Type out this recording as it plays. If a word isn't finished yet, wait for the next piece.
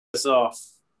this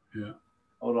off. Yeah.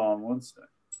 Hold on one sec.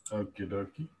 Okie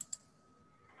dokie.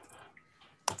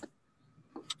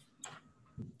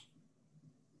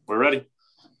 We're ready.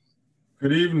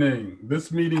 Good evening.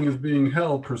 This meeting is being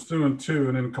held pursuant to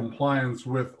and in compliance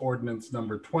with ordinance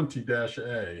number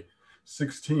 20-A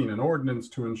 16, an ordinance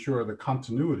to ensure the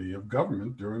continuity of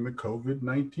government during the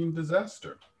COVID-19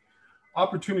 disaster.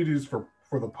 Opportunities for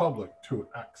the public to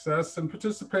access and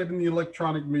participate in the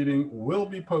electronic meeting will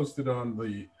be posted on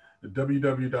the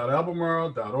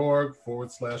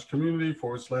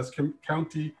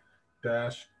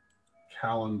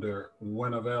www.albemarle.org/community/county-calendar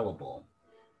when available.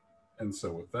 And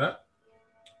so with that,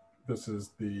 this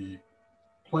is the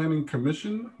Planning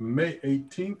Commission, May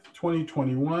 18th,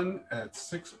 2021 at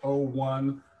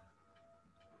 6:01.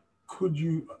 Could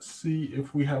you see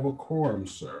if we have a quorum,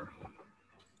 sir?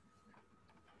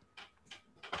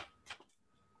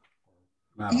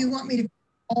 Madam. You want me to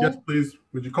call? Yes, please.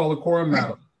 Would you call the quorum,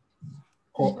 madam?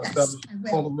 Yes,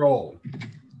 call the roll.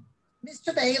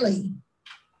 Mr. Bailey.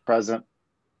 Present.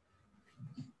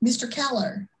 Mr.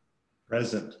 Keller.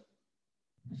 Present.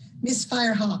 Ms.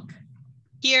 Firehawk.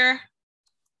 Here.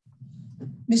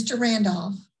 Mr.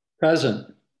 Randolph.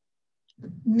 Present.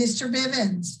 Mr.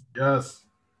 Bivens. Yes.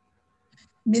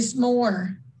 Ms.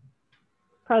 Moore.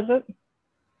 Present.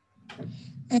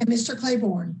 And Mr.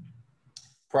 Claiborne.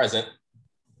 Present.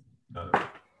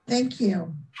 Thank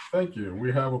you. Thank you.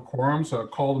 We have a quorum, so I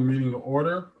call the meeting to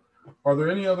order. Are there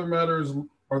any other matters?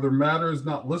 Are there matters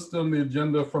not listed on the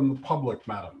agenda from the public,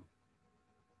 madam?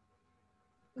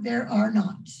 There are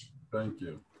not. Thank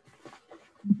you.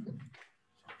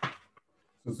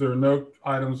 Since there are no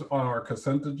items on our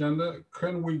consent agenda,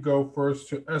 can we go first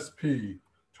to SP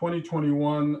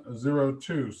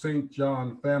 2021-02, St.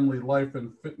 John Family Life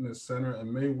and Fitness Center,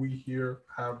 and may we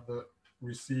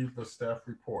receive the staff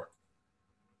report?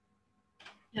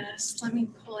 Yes, let me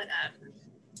pull it up.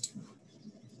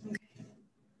 Okay. Do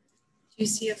you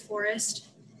see a forest?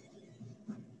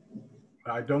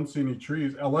 I don't see any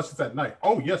trees, unless it's at night.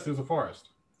 Oh, yes, there's a forest.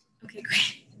 Okay,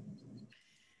 great.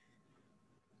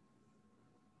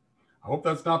 I hope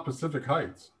that's not Pacific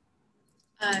Heights.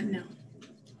 No.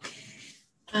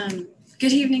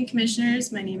 Good evening, commissioners.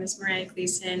 My name is Mariah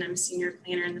Gleason. I'm a senior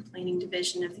planner in the planning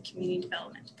division of the Community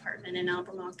Development Department in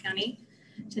Albemarle County.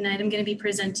 Tonight, I'm going to be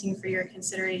presenting for your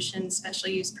consideration special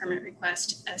use permit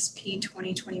request SP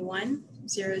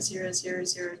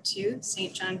 2021-00002,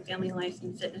 St. John Family Life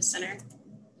and Fitness Center.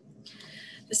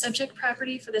 The subject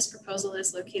property for this proposal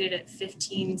is located at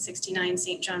 1569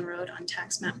 St. John Road on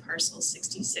tax map parcel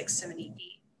 6678.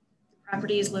 The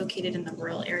property is located in the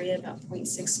rural area about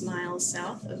 0.6 miles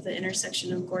south of the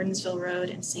intersection of Gordonsville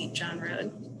Road and St. John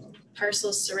Road.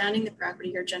 Parcels surrounding the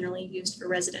property are generally used for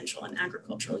residential and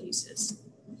agricultural uses.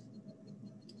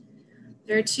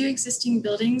 There are two existing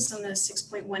buildings on the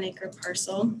 6.1 acre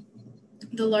parcel.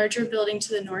 The larger building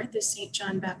to the north is St.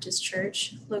 John Baptist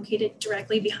Church. Located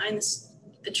directly behind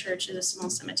the church is a small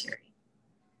cemetery.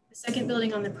 The second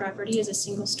building on the property is a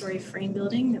single-story frame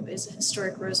building that was a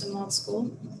historic Rosenwald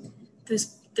school.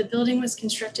 The building was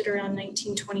constructed around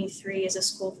 1923 as a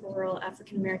school for rural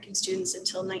African-American students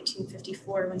until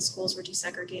 1954 when schools were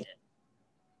desegregated.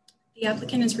 The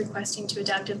applicant is requesting to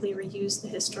adaptively reuse the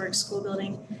historic school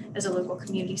building as a local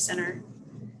community center.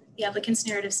 The applicant's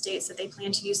narrative states that they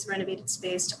plan to use the renovated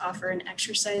space to offer an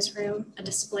exercise room, a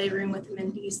display room with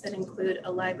amenities that include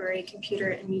a library,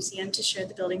 computer, and museum to share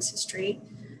the building's history.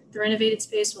 The renovated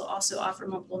space will also offer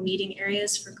multiple meeting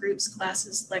areas for groups,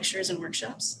 classes, lectures, and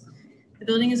workshops. The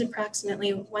building is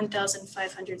approximately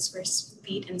 1,500 square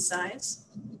feet in size.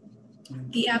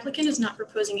 The applicant is not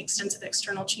proposing extensive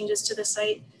external changes to the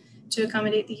site to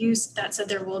accommodate the use. That said,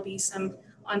 there will be some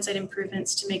on-site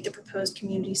improvements to make the proposed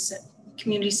community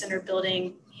center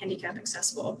building handicap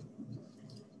accessible.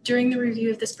 During the review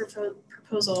of this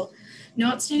proposal, no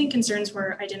outstanding concerns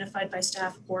were identified by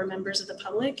staff or members of the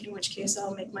public, in which case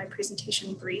I'll make my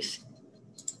presentation brief.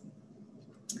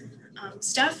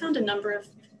 Staff found a number of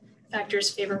factors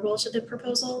favorable to the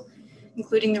proposal,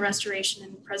 including the restoration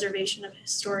and preservation of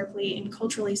historically and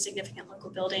culturally significant local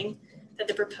building, that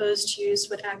the proposed use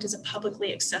would act as a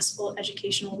publicly accessible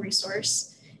educational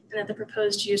resource, and that the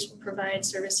proposed use will provide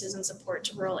services and support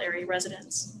to rural area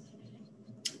residents.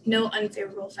 No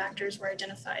unfavorable factors were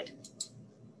identified.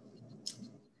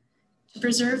 To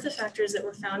preserve the factors that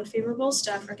were found favorable,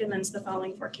 staff recommends the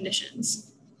following 4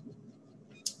 conditions.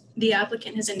 The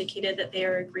applicant has indicated that they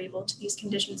are agreeable to these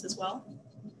conditions as well.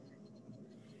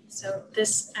 So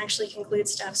this actually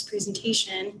concludes staff's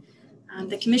presentation.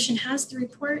 The commission has the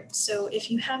report, so if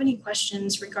you have any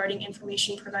questions regarding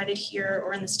information provided here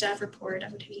or in the staff report, I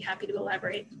would be happy to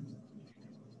elaborate.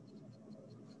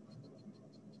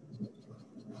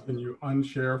 Can you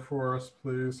unshare for us,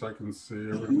 please, so I can see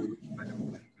everyone? I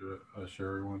can do a share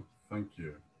everyone. Thank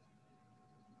you.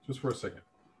 Just for a second.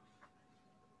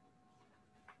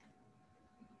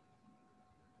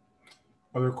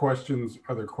 Other questions?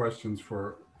 Other questions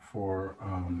for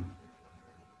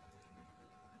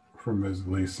Ms.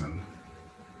 Leeson?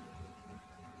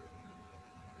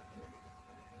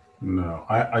 No,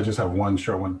 I just have one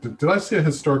short one. Did I see a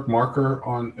historic marker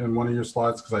in one of your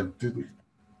slides? Because I didn't.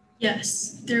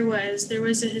 Yes, there was. There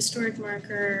was a historic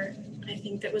marker, I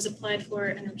think, that was applied for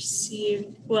and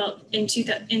received, well, in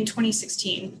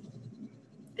 2016,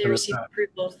 they received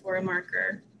approval for a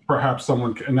marker. Perhaps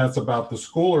someone, and that's about the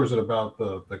school, or is it about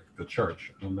the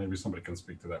church? And maybe somebody can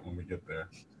speak to that when we get there.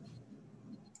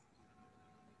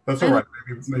 That's all right.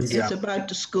 Maybe it's about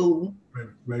the school.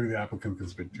 Maybe the applicant can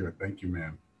speak to it. Thank you,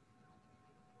 ma'am.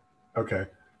 Okay,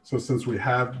 so since we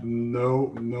have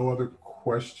no other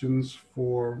questions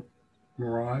for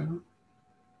Mariah,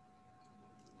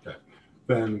 okay,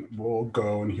 then we'll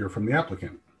go and hear from the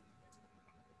applicant.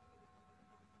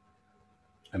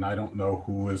 And I don't know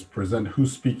who's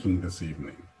speaking this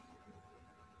evening.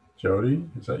 Jody,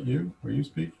 is that you? Were you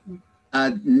speaking?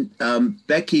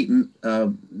 Becky,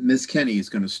 Ms. Kenny is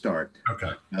going to start.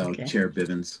 Okay. Okay. Chair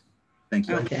Bivens. Thank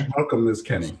you. Okay. Welcome, Ms.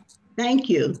 Kenny. Thank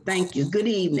you. Thank you. Good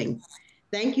evening.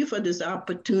 Thank you for this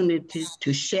opportunity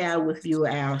to share with you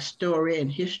our story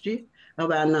and history of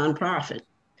our nonprofit.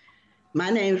 My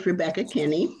name is Rebecca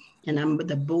Kenny, and I'm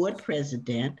the board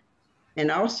president, and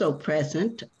also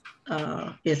present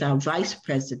is our vice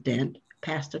president,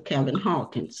 Pastor Kevin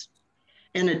Hawkins.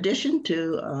 In addition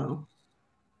to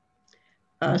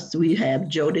us, we have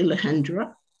Jody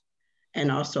Lehendra and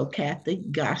also Kathy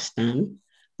Gaston,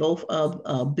 both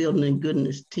of Building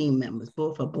Goodness team members,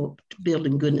 both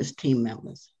Building Goodness team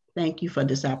members. Thank you for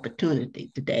this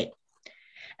opportunity today.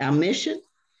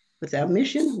 With our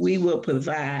mission, we will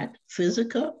provide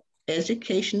physical,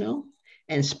 educational,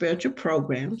 and spiritual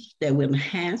programs that will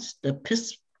enhance the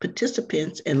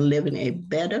participants in living a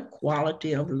better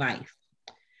quality of life.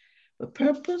 For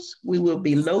purpose, we will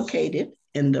be located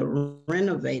in the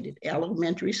renovated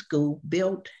elementary school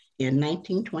built in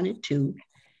 1922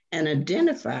 and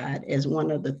identified as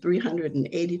one of the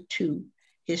 382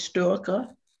 historical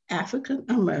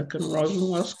African-American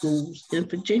Rosenwald schools in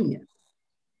Virginia.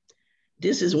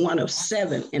 This is one of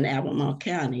 7 in Albemarle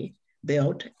County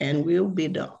built and will be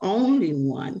the only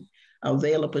one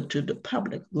available to the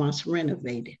public once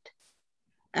renovated.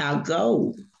 Our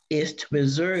goal is to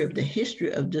preserve the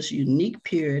history of this unique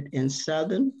period in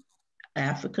Southern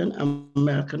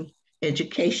African-American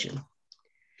education.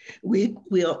 We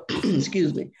will,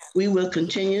 we will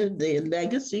continue the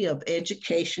legacy of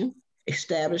education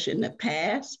established in the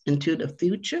past into the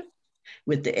future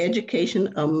with the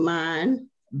education of mind,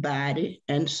 body,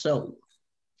 and soul.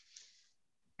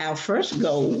 Our first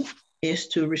goal is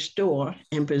to restore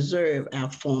and preserve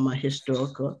our former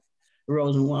historical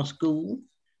Rosenwald School,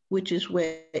 which is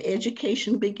where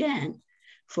education began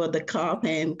for the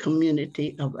Carpan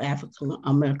community of African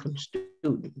American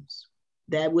students.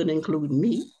 That would include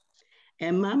me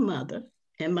and my mother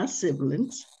and my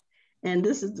siblings. And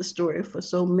this is the story for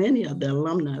so many of the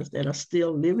alumni that are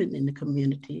still living in the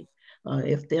community.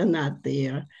 If they're not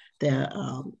there,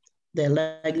 their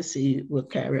legacy will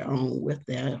carry on with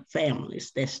their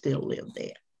families that still live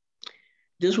there.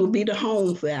 This will be the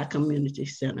home for our community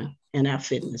center and our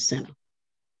fitness center.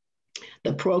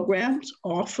 The programs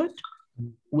offered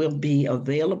will be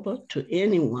available to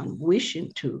anyone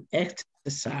wishing to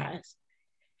exercise,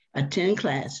 attend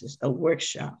classes, or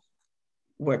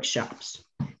workshops.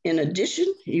 In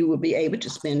addition, you will be able to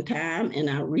spend time in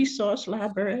our resource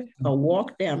library or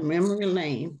walk down memory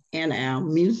lane in our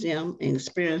museum and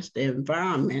experience the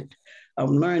environment of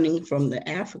learning from the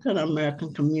African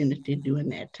American community during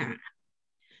that time.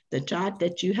 The chart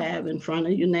that you have in front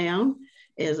of you now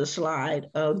is a slide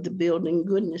of the Building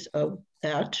Goodness of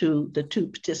the two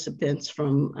participants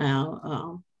from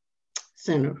our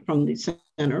center,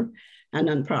 our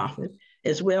nonprofit,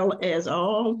 as well as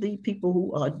all the people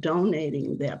who are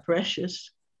donating their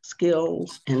precious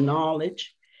skills and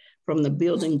knowledge from the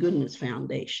Building Goodness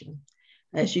Foundation.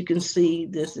 As you can see,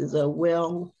 this is a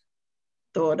well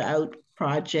thought out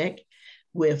project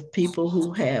with people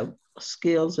who have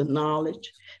skills and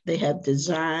knowledge. They have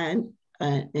designed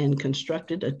and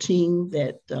constructed a team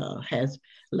that has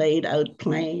laid out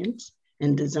plans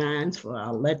and designs for our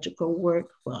electrical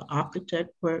work, for our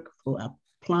architect work, for our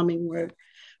plumbing work,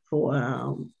 for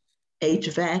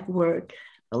HVAC work,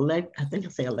 I think I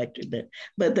say electric,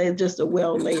 but they're just a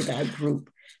well laid out group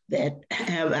that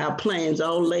have our plans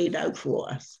all laid out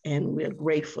for us, and we're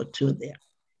grateful to them.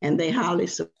 and they highly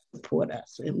support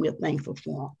us, and we're thankful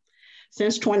for them.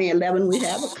 Since 2011, we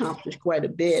have accomplished quite a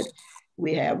bit.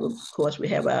 We have, of course, we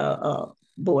have our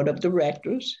board of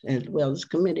directors as well as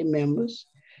committee members.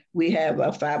 We have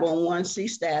a 501c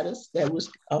status that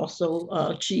was also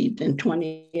achieved in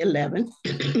 2011.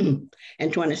 In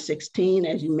 2016,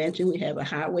 as you mentioned, we have a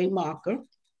highway marker.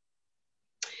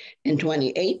 In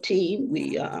 2018,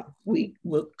 we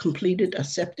completed a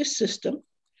septic system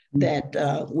that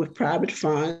with private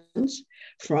funds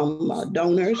from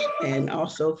donors and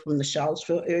also from the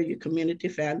Charlottesville Area Community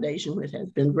Foundation, which has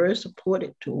been very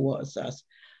supportive towards us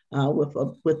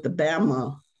with the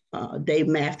Bama Dave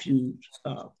Matthews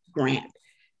grant.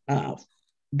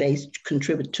 They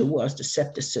contribute towards the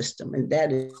septic system, and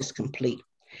that is complete.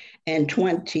 In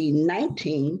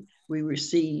 2019, we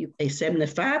received a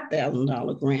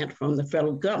 $75,000 grant from the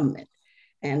federal government,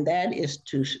 and that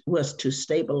was to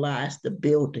stabilize the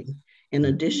building. In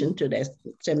addition to that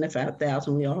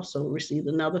 $75,000, we also received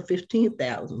another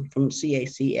 $15,000 from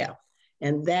CACF,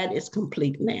 and that is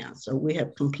complete now. So we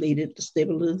have completed the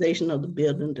stabilization of the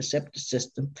building, the septic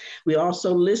system. We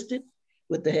also listed,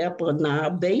 with the help of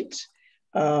Niall Bates,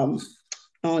 on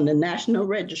the National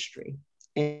Registry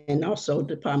and also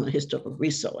Department of Historical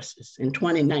Resources. In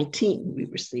 2019, we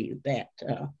received that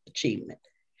achievement.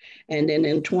 And then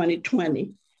in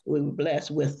 2020, we were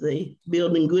blessed with the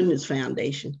Building Goodness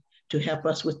Foundation to help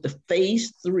us with the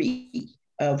phase 3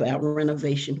 of our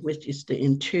renovation, which is the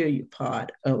interior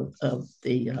part of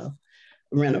the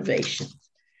renovation.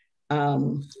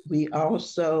 We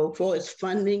also, for its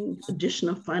funding,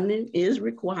 additional funding is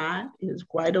required. It is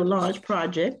quite a large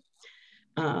project.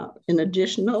 In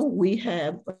addition, we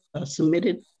have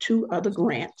submitted 2 other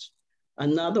grants,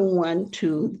 another one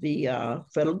to the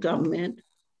federal government,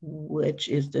 which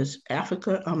is this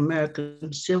African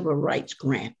American Civil Rights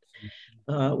Grant.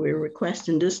 We're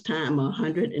requesting this time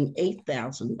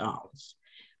 $108,000.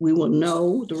 We will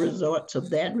know the results of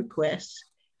that request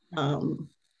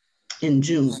in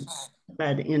June.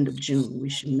 By the end of June, we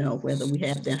should know whether we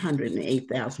have that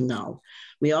 $108,000.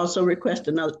 We also request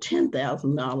another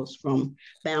 $10,000 from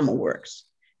Bama Works,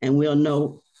 and we'll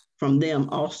know from them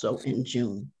also in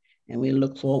June. And we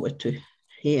look forward to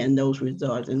hearing those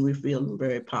results, and we feel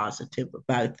very positive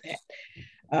about that.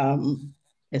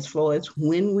 As far as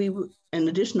when an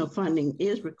additional funding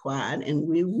is required, and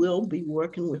we will be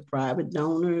working with private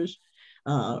donors,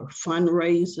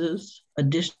 fundraisers,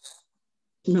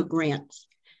 additional grants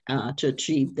to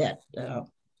achieve that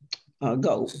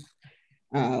goal.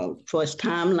 For as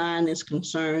timeline is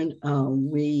concerned,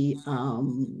 we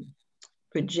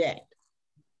project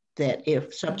that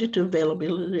if subject to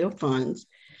availability of funds,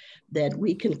 that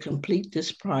we can complete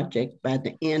this project by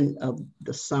the end of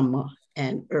the summer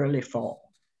and early fall.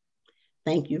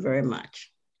 Thank you very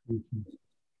much.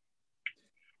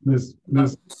 Okay,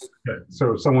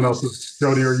 so someone else is,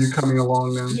 Jody, are you coming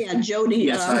along now? Yeah, Jody,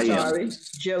 Yes, I'm sorry.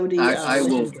 Jody.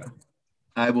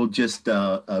 I will just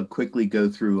quickly go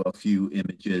through a few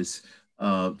images,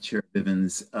 Chair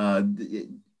Bivens.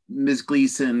 Ms.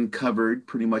 Gleason covered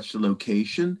pretty much the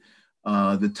location.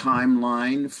 The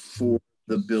timeline for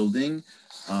the building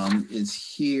is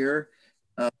here.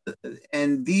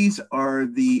 And these are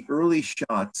the early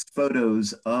shots,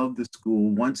 photos of the school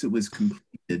once it was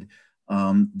completed.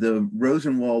 The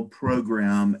Rosenwald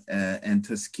program and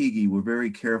Tuskegee were very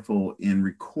careful in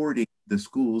recording the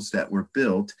schools that were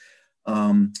built.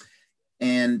 And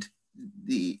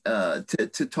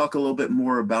to talk a little bit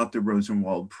more about the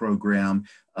Rosenwald program,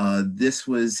 this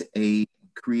was a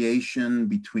creation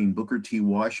between Booker T.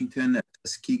 Washington at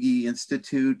Tuskegee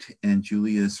Institute and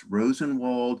Julius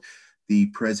Rosenwald, the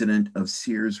president of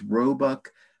Sears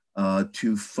Roebuck,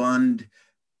 to fund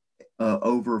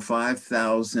over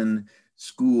 5,000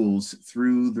 schools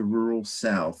through the rural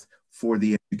South for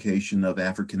the education of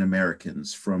African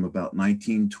Americans from about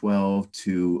 1912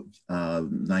 to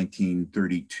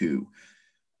 1932.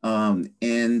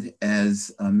 And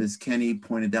as Ms. Kenny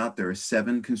pointed out, there are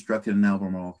 7 constructed in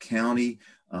Albemarle County.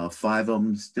 5 of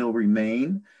them still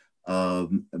remain,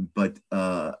 but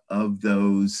of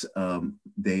those,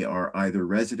 they are either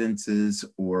residences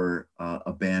or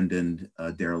abandoned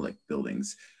derelict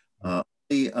buildings.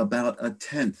 About a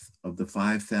 1/10 of the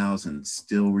 5,000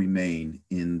 still remain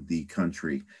in the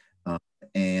country,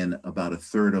 and about a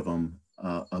third of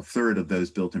those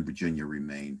built in Virginia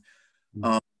remain.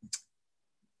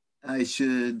 I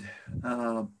should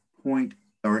point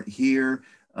here,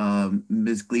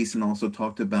 Ms. Gleason also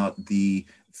talked about the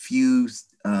few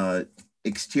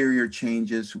exterior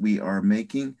changes we are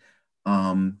making.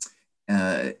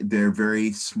 They're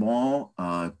very small,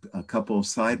 a couple of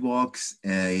sidewalks,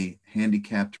 a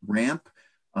handicapped ramp,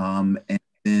 and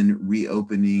then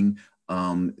reopening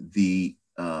one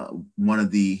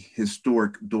of the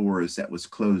historic doors that was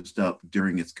closed up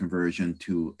during its conversion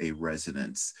to a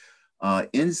residence.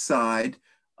 Inside,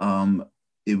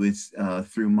 it was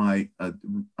through my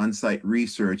on-site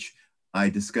research, I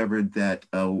discovered that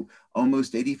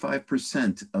almost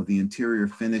 85% of the interior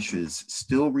finishes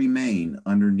still remain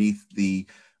underneath the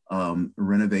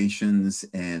renovations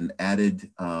and added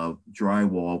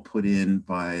drywall put in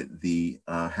by the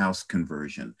house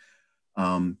conversion.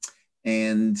 I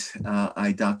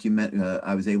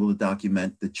was able to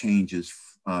document the changes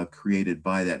created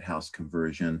by that house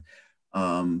conversion.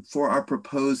 For our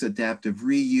proposed adaptive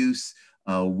reuse,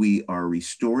 we are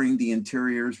restoring the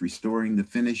interiors, restoring the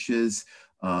finishes,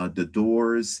 the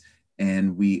doors,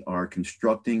 and we are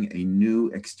constructing a new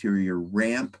exterior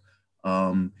ramp.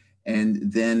 And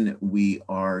then we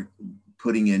are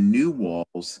putting in new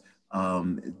walls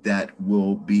that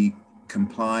will be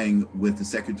complying with the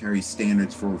Secretary's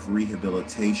standards for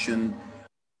rehabilitation.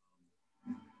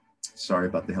 Sorry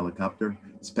about the helicopter,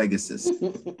 it's Pegasus.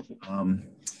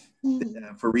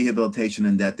 For rehabilitation,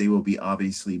 and that they will be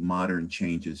obviously modern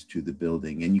changes to the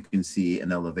building. And you can see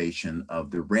an elevation of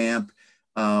the ramp.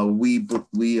 We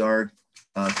are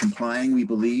complying, we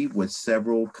believe, with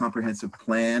several comprehensive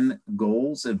plan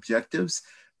goals, objectives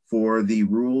for the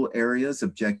rural areas,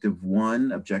 objective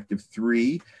 1, objective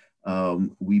 3.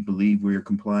 We believe we are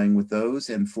complying with those.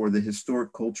 And for the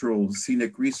historic, cultural,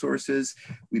 scenic resources,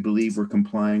 we believe we're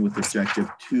complying with objective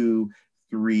 2,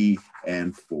 3,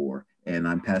 and 4. And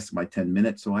I'm past my 10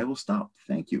 minutes, so I will stop.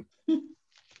 Thank you.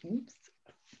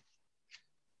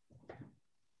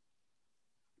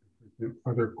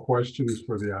 Are there questions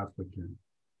for the applicant?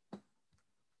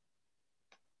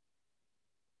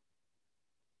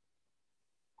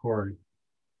 Corey,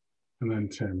 and then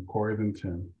Tim. Corey, then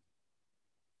Tim.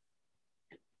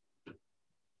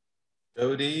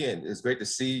 Jody, and it's great to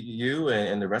see you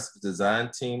and the rest of the design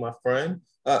team, my friend.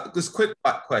 Just quick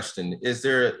question. Is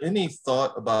there any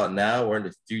thought about now or in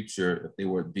the future if there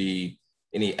would be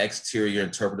any exterior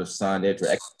interpretive signage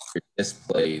or exterior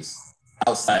displays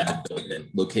outside the building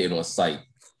located on site?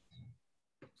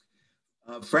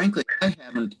 Frankly, I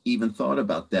haven't even thought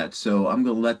about that. So I'm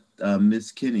going to let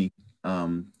Ms. Kinney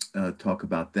talk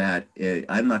about that.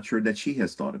 I'm not sure that she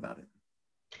has thought about it.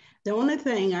 The only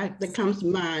thing that comes to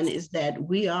mind is that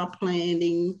we are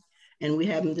planning, and we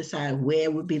haven't decided where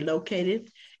it would be located,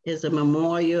 is a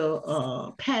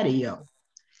memorial patio.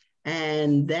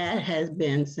 And that has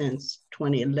been since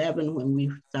 2011 when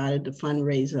we started the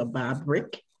fundraiser Buy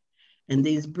Brick. And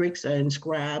these bricks are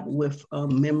inscribed with a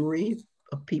memory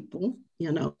of people,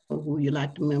 you know, who you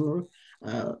like to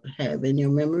have in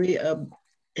your memory of,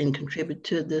 and contribute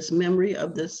to this memory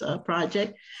of this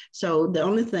project. So the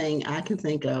only thing I can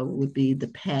think of would be the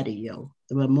patio,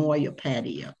 the memorial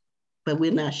patio, but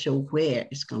we're not sure where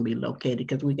it's going to be located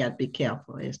because we got to be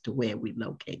careful as to where we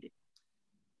locate it.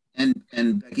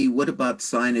 And Becky, what about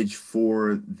signage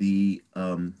for the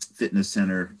fitness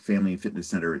center, family and fitness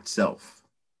center itself?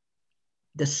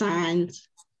 The signs?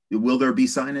 Will there be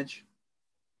signage?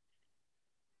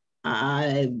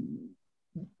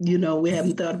 You know, we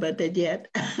haven't thought about that yet.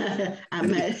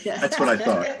 That's what I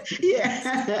thought.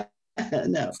 Yeah,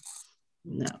 no.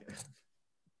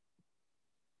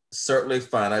 Certainly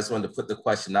fine. I just wanted to put the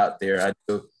question out there. I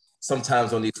know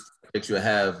sometimes on these projects you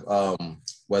have,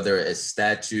 whether it's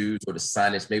statues or the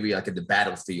signage, maybe like at the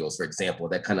battlefields, for example,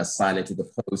 that kind of signage with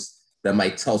the posts that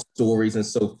might tell stories and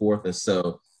so forth. And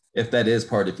so if that is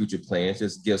part of the future plans,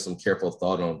 just give some careful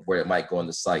thought on where it might go on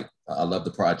the site. I love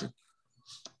the project.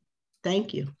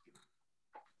 Thank you.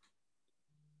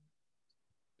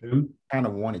 Kind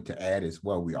of wanted to add as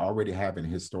well, we already have an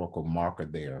historical marker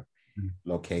there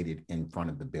located in front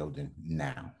of the building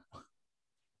now.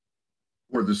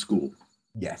 For the school?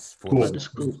 Yes. For the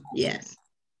school, yes.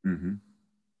 Mm-hmm.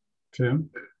 Tim?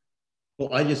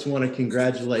 Well, I just want to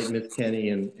congratulate Ms. Kenny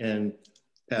and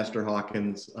Pastor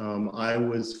Hawkins. I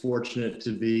was fortunate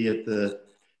to be at the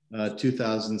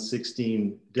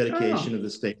 2016 dedication of the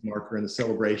state marker and the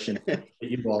celebration that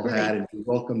you all had, and you're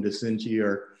welcome to send to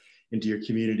your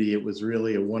community. It was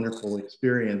really a wonderful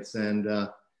experience. And,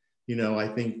 you know, I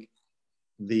think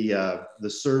the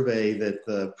survey that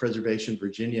the Preservation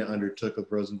Virginia undertook of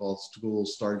Rosenwald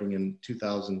schools starting in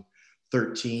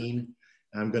 2013,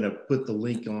 I'm going to put the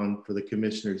link on for the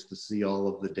commissioners to see all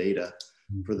of the data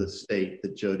for the state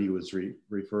that Jody was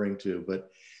referring to. But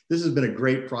this has been a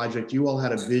great project. You all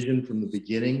had a vision from the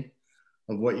beginning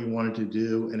of what you wanted to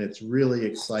do, and it's really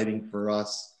exciting for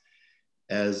us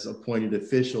as appointed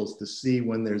officials to see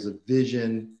when there's a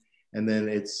vision and then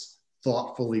it's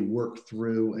thoughtfully worked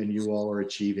through and you all are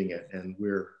achieving it. And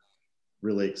we're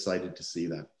really excited to see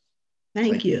that.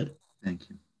 Thank you. Thank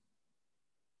you.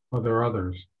 Are there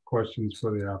others? Questions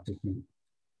for the applicant?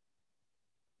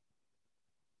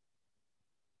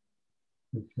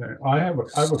 Okay, I have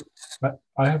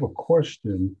a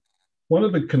question. One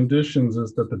of the conditions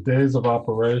is that the days of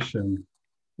operation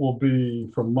will be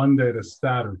from Monday to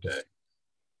Saturday.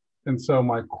 And so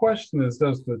my question is,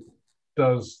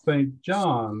 does St.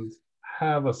 John's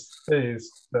have a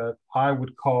space that I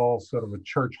would call sort of a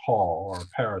church hall or a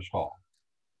parish hall?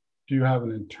 Do you have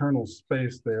an internal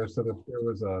space there so that if there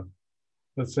was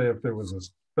let's say if there was a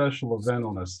special event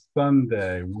on a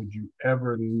Sunday, would you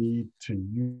ever need to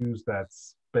use that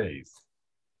space?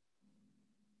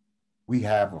 We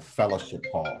have a fellowship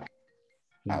hall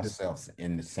ourselves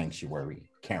in the sanctuary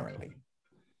currently.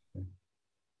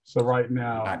 So right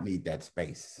now, I need that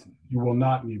space. You will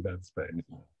not need that space.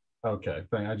 Okay,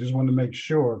 I just want to make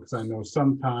sure, because I know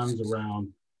sometimes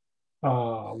around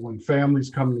when families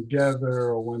come together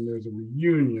or when there's a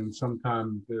reunion,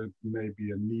 sometimes there may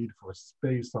be a need for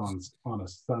space on a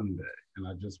Sunday. And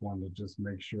I just wanted to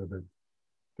make sure that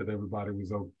everybody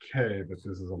was okay that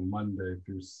this is a Monday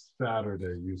through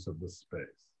Saturday use of the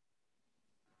space.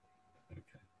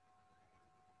 Okay.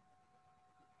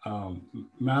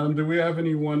 Madam, do we have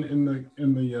anyone in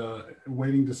the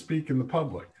waiting to speak in the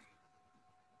public?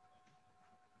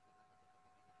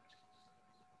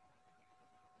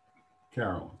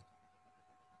 Carolyn.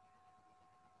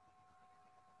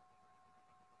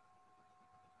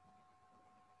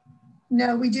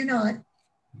 No, we do not.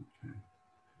 Okay.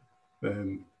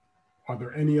 Then are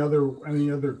there any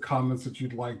other comments that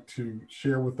you'd like to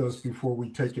share with us before we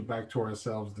take it back to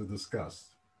ourselves to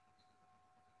discuss?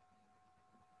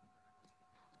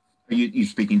 Are you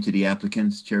speaking to the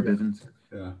applicants, Chair Bivens?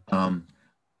 Yeah.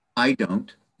 I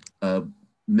don't.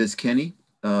 Ms. Kenny,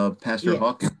 Pastor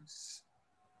Hawkins.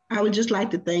 I would just like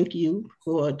to thank you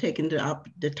for taking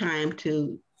the time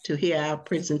to hear our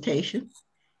presentation,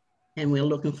 and we're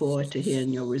looking forward to hearing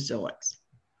your results.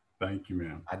 Thank you,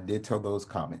 ma'am. I did tell those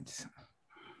comments.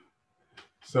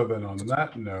 So then on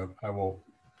that note, I will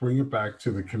bring it back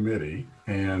to the committee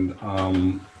and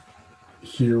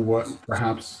hear what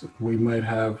perhaps we might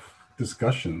have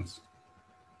discussions.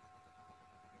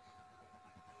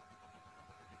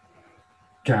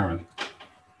 Karen.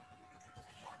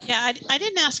 Yeah, I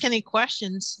didn't ask any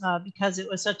questions because it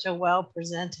was such a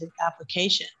well-presented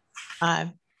application.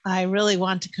 I really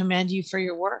want to commend you for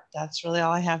your work. That's really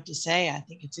all I have to say. I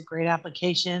think it's a great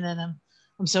application, and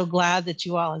I'm so glad that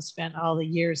you all have spent all the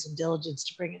years and diligence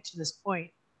to bring it to this point.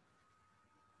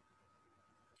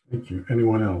 Thank you.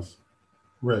 Anyone else?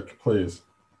 Rick, please.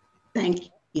 Thank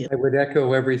you. I would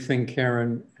echo everything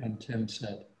Karen and Tim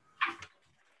said.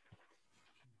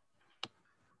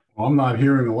 Well, I'm not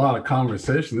hearing a lot of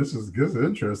conversation. This is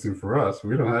interesting for us.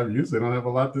 We usually don't have a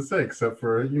lot to say except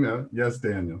for, yes,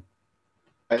 Daniel.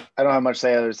 I don't have much to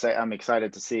say other than say I'm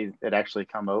excited to see it actually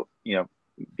come out,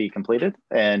 be completed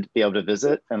and be able to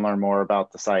visit and learn more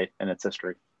about the site and its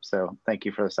history. So thank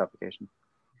you for this application.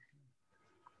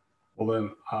 Well,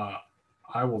 then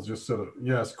I will just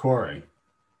yes, Corey.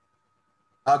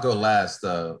 I'll go last,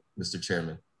 Mr.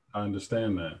 Chairman. I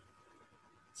understand that.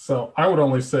 So I would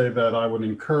only say that I would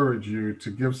encourage you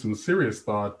to give some serious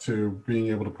thought to being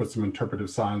able to put some interpretive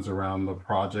signs around the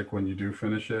project when you do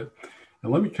finish it.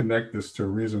 And let me connect this to a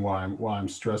reason why I'm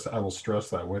stressed. I will stress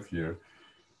that with you.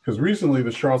 Because recently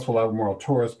the Charlottesville Albemarle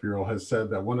Tourist Bureau has said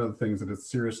that one of the things that it's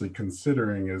seriously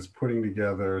considering is putting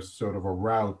together sort of a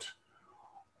route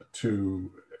to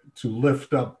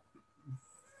lift up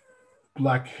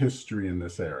Black history in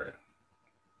this area.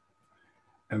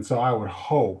 And so I would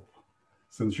hope,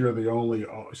 since you're the only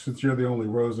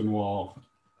Rosenwald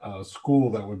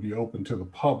school that would be open to the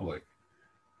public,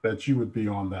 that you would be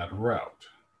on that route.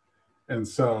 And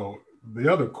so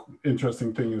the other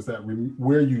interesting thing is that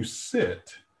where you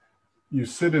sit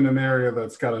in an area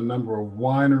that's got a number of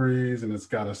wineries and it's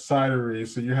got a cidery.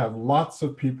 So you have lots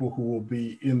of people who will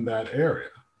be in that area,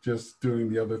 just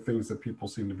doing the other things that people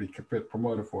seem to be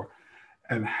promoted for.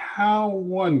 And how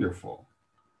wonderful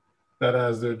that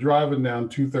as they're driving down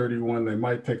 231, they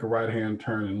might take a right-hand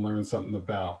turn and learn something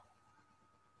about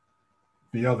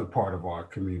the other part of our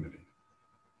community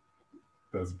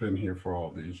that's been here for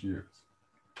all these years.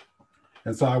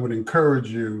 And so I would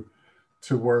encourage you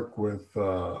to work with,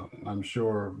 I'm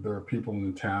sure there are people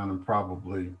in the town, and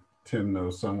probably Tim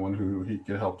knows someone who he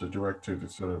could help to direct to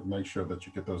sort of make sure that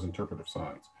you get those interpretive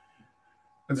signs.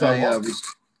 And so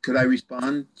could I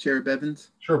respond, Chair Bevins?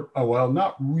 Sure. Oh, well,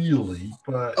 not really,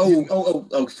 but.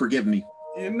 Oh, forgive me.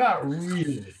 Not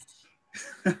really.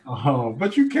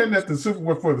 But you can at the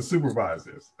for the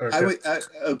supervisors. Okay.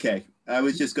 Okay. I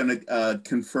was just going to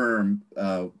confirm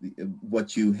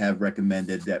what you have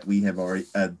recommended that we have already.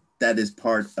 That is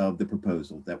part of the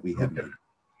proposal that we have made.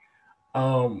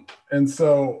 And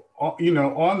so, you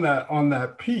know, on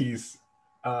that piece,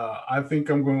 I think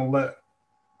I'm going to let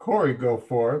Corey go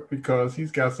for it because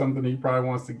he's got something he probably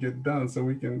wants to get done so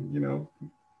we can, you know,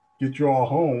 get you all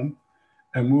home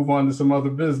and move on to some other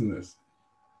business.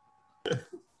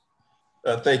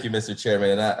 Thank you, Mr.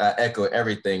 Chairman. And I echo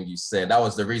everything you said. That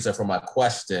was the reason for my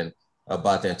question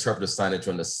about the interpretive signage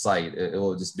on the site. It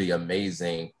will just be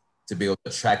amazing to be able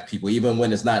to attract people, even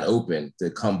when it's not open, to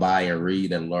come by and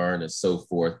read and learn and so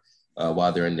forth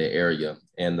while they're in the area.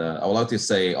 And I would like to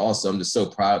say also, I'm just so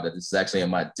proud that this is actually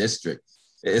in my district.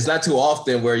 It's not too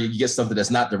often where you get something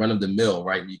that's not the run of the mill,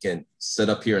 right? You can sit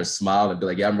up here and smile and be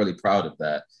like, yeah, I'm really proud of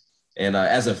that. And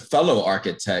as a fellow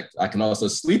architect, I can also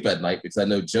sleep at night because I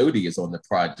know Jody is on the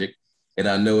project and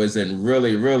I know it's in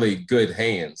really, really good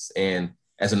hands. And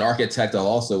as an architect, I'll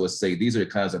also would say these are the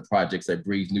kinds of projects that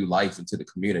breathe new life into the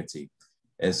community.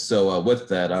 And so with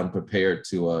that, I'm prepared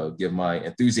to give my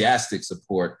enthusiastic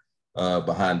support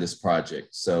behind this project.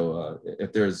 So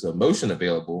if there's a motion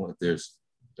available, if there's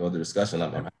no other discussion,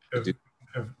 I'm happy to do.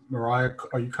 Mariah,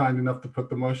 are you kind enough to put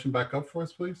the motion back up for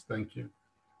us, please? Thank you.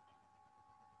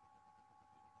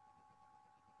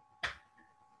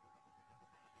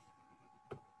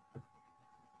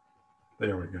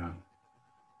 There we go.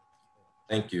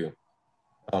 Thank you.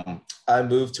 I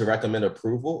move to recommend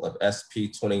approval of SP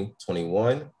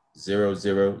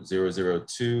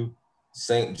 2021-00002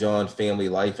 St. John Family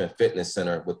Life and Fitness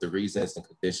Center with the reasons and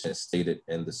conditions stated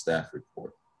in the staff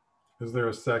report. Is there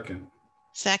a second?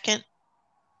 Second.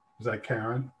 Is that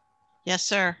Karen? Yes,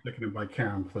 sir. Seconded by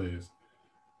Karen, please.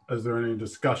 Is there any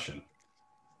discussion?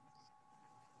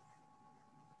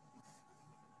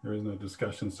 There is no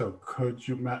discussion. So could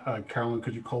you, Carolyn,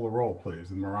 could you call the roll, please?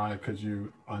 And Mariah, could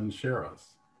you unshare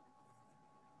us?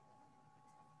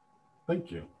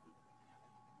 Thank you.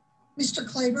 Mr.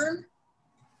 Claiborne?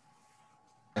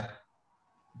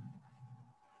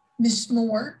 Ms.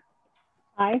 Moore?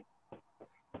 Aye.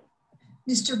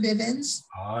 Mr. Bivens?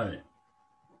 Aye.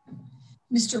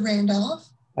 Mr. Randolph?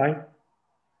 Aye.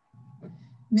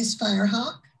 Ms.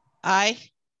 Firehawk? Aye.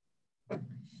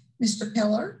 Mr.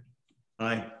 Pillar?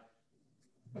 Aye.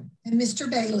 And Mr.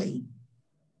 Bailey?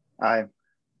 Aye.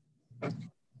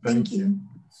 Thank you.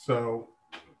 So,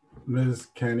 Ms.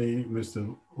 Kenny,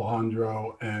 Mr.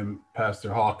 Alejandro, and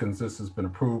Pastor Hawkins, this has been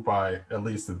approved by, at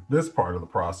least in this part of the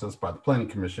process, by the Planning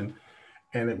Commission,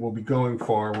 and it will be going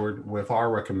forward with our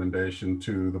recommendation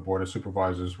to the Board of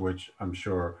Supervisors, which I'm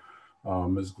sure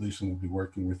Ms. Gleason will be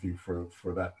working with you for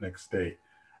that next date.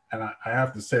 And I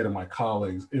have to say to my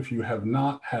colleagues, if you have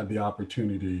not had the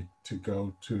opportunity to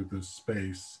go to this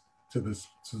space, to this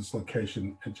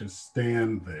location and just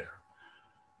stand there,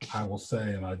 I will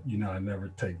say, and I never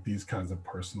take these kinds of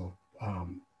personal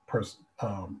points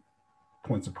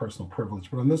of personal privilege,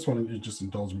 but on this one, you just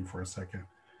indulge me for a second.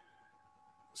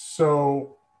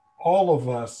 So all of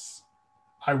us,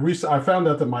 I found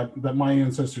out that my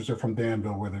ancestors are from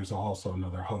Danville, where there's also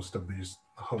another host of these,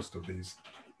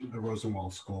 the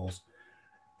Rosenwald schools.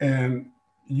 And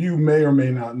you may or may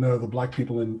not know the Black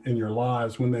people in your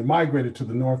lives, when they migrated to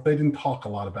the North, they didn't talk a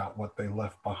lot about what they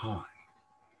left behind.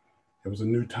 It was a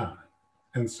new time.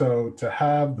 And so to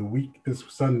have the week this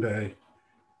Sunday,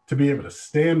 to be able to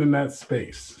stand in that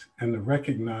space and to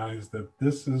recognize that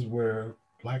this is where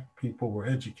Black people were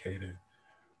educated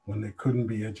when they couldn't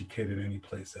be educated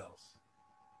anyplace else.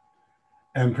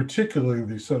 And particularly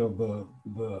the sort of the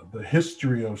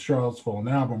history of Charlottesville and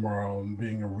Albemarle and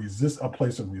being a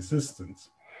place of resistance,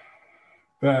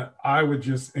 that I would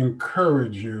just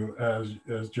encourage you,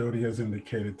 as Jody has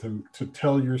indicated, to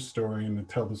tell your story and to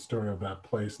tell the story of that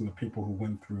place and the people who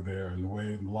went through there and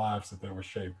the lives that they were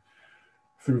shaped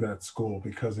through that school,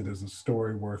 because it is a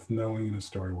story worth knowing and a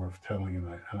story worth telling.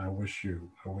 And I wish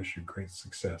you great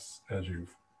success as you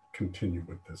continue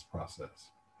with this process.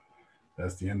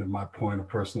 That's the end of my point of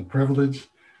personal privilege.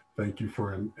 Thank you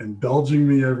for indulging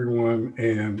me, everyone,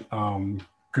 and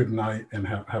good night, and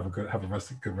have a good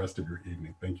rest of your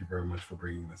evening. Thank you very much for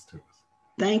bringing this to us.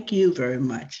 Thank you very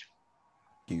much.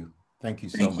 Thank you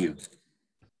so much.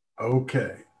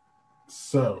 Okay,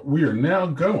 so we are now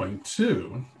going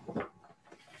to,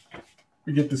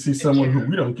 we get to see someone who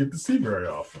we don't get to see very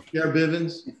often. Chair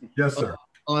Bivens? Yes, sir.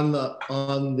 On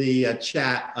the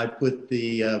chat, I put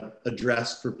the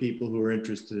address for people who are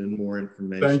interested in more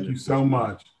information. Thank you so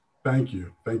much. Thank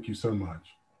you. Thank you so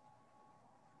much.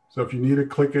 So if you need it,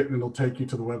 click it and it'll take you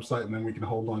to the website, and then we can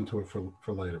hold on to it for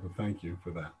later. But thank you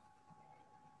for that.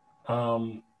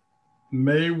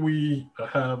 May we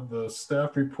have the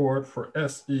staff report for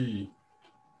SE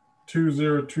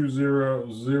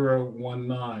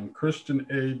 2020019, Christian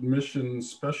Aid Mission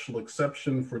Special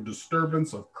Exception for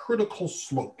Disturbance of Critical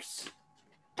Slopes.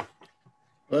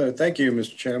 Thank you,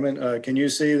 Mr. Chairman. Can you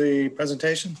see the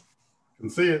presentation? Can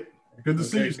see it. Good to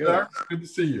see you, sir. Good to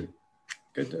see you.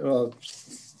 Good. Well,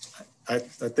 I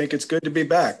think it's good to be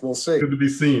back. We'll see. Good to be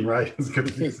seen, right? It's good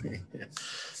to be seen.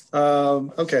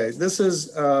 Okay, this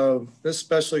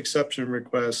special exception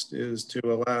request is to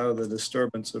allow the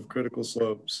disturbance of critical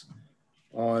slopes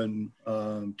on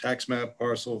tax map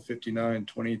parcel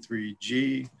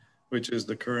 5923G, which is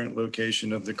the current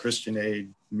location of the Christian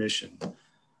Aid Mission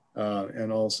and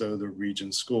also the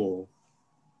Region School.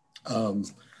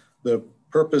 The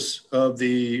purpose of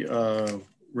the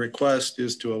request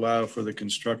is to allow for the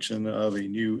construction of a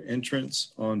new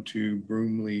entrance onto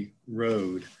Broomley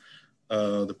Road.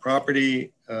 The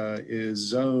property is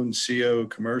zoned CO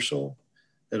commercial.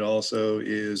 It also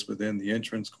is within the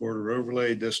entrance corridor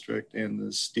overlay district and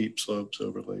the steep slopes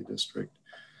overlay district.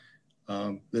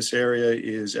 This area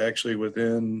is actually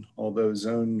within, although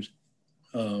zoned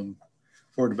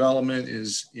for development,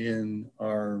 is in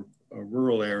our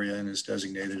rural area and is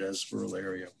designated as rural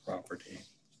area property.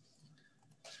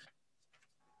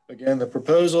 Again, the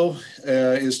proposal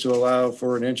is to allow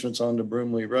for an entrance onto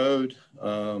Broomley Road.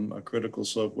 A critical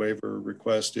slope waiver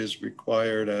request is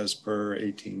required as per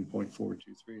 18.423 of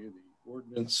the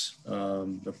ordinance.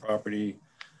 The property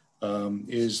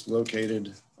is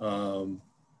located on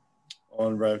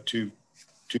Route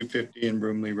 250 and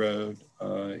Broomley Road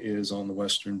is on the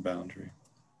western boundary.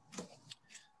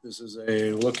 This is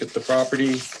a look at the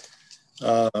property.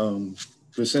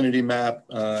 Vicinity map,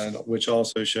 which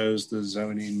also shows the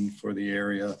zoning for the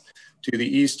area. To the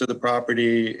east of the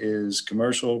property is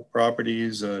commercial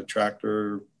properties, a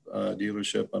tractor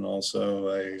dealership, and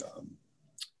also a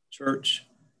church.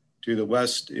 To the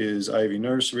west is Ivy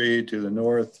Nursery. To the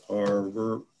north are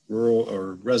rural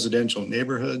or residential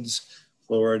neighborhoods,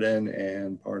 Floridan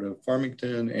and part of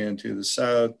Farmington. And to the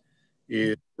south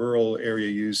is rural area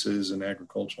uses and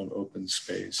agricultural and open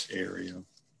space area.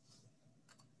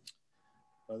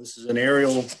 This is an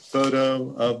aerial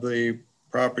photo of the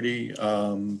property.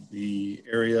 The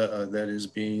area that is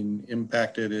being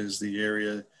impacted is the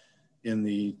area in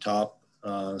the top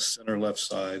center left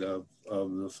side of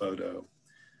the photo.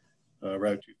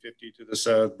 Route 250 to the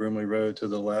south, Broomley Road to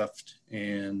the left,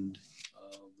 and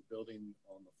the building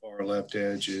on the far left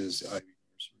edge is Ivy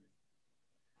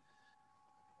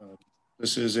Nursery.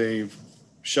 This is a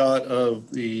shot of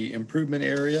the improvement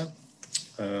area.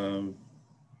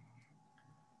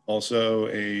 Also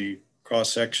a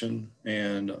cross-section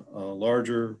and a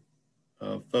larger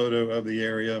photo of the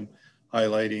area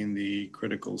highlighting the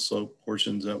critical slope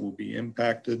portions that will be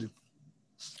impacted.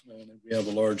 And we have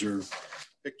a larger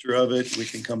picture of it. We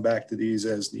can come back to these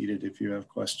as needed if you have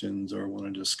questions or want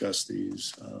to discuss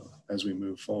these as we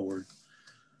move forward.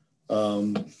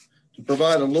 To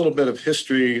provide a little bit of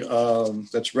history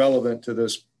that's relevant to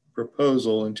this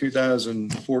proposal, in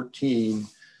 2014,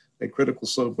 a critical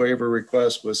slope waiver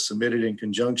request was submitted in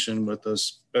conjunction with a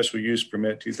special use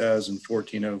permit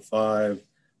 2014-05.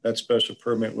 That special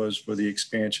permit was for the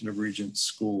expansion of Regent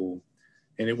School.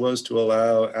 And it was to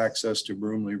allow access to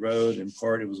Broomley Road. In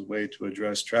part, it was a way to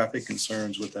address traffic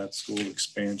concerns with that school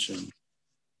expansion.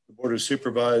 The Board of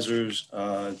Supervisors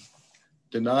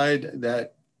denied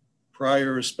that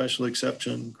prior special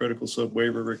exception critical slope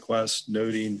waiver request,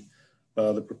 noting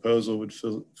the proposal would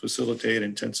facilitate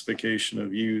intensification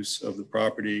of use of the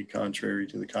property contrary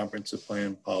to the comprehensive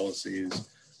plan policies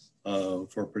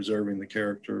for preserving the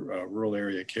character, rural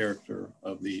area character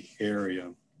of the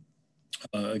area.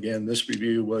 Again, this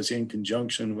review was in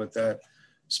conjunction with that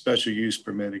special use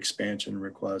permit expansion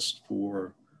request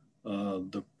for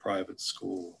the private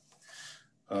school.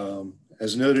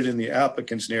 As noted in the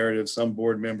applicant's narrative, some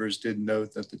board members did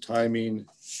note that the timing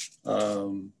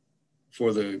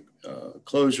for the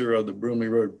closure of the Broomley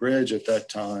Road Bridge at that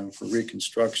time for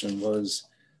reconstruction was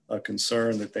a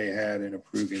concern that they had in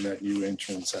approving that new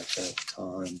entrance at that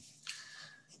time.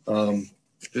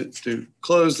 To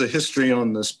close the history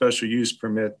on the special use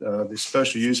permit, the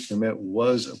special use permit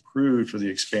was approved for the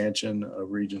expansion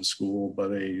of Regent School,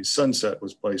 but a sunset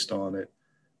was placed on it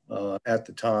at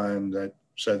the time that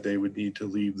said they would need to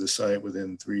leave the site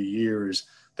within 3 years.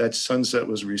 That sunset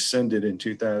was rescinded in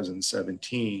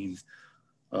 2017.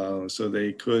 So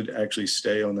they could actually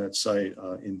stay on that site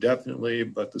indefinitely,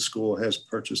 but the school has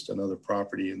purchased another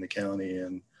property in the county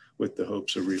and with the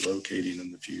hopes of relocating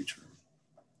in the future.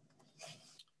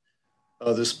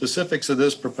 The specifics of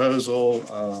this proposal,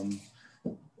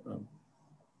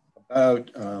 About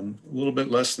a little bit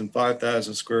less than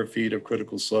 5,000 square feet of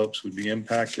critical slopes would be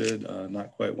impacted,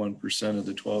 not quite 1% of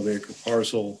the 12-acre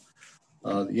parcel.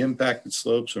 The impacted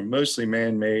slopes are mostly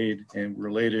man-made and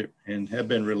related and have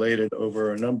been related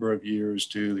over a number of years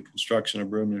to the construction of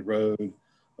Brumley Road,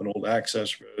 an old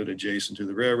access road adjacent to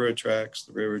the railroad tracks,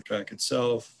 the railroad track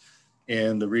itself,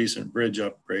 and the recent bridge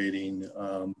upgrading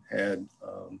had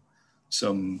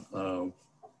some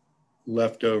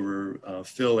leftover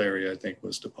fill area, I think,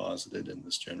 was deposited in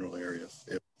this general area,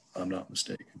 if I'm not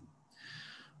mistaken.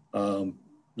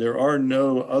 There are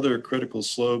no other critical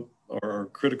slope or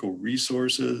critical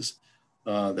resources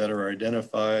that are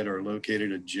identified or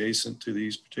located adjacent to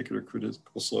these particular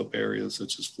critical slope areas,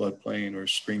 such as floodplain or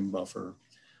stream buffer.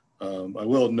 I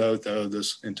will note, though,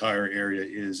 this entire area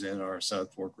is in our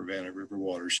South Fork Ravenna River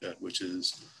watershed, which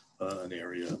is an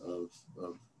area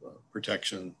of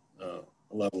protection, a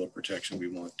level of protection we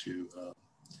want to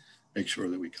make sure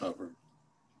that we cover.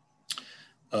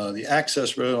 The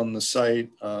access road on the site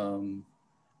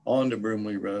onto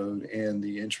Brumley Road and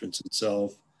the entrance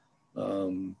itself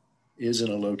is in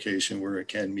a location where it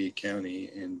can meet county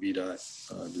and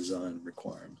VDOT design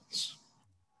requirements.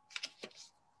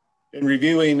 In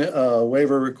reviewing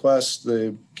waiver requests,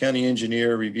 the county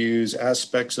engineer reviews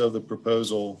aspects of the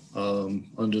proposal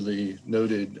under the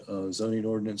noted zoning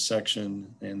ordinance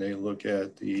section, and they look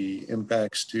at the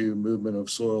impacts to movement of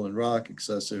soil and rock,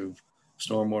 excessive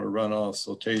stormwater runoff,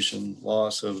 siltation,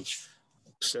 loss of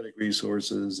aesthetic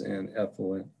resources, and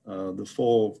effluent. The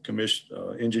full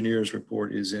engineer's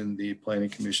report is in the Planning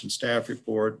Commission staff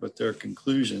report, but their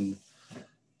conclusion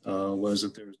was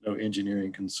that there was no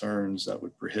engineering concerns that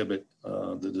would prohibit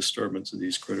the disturbance of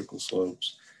these critical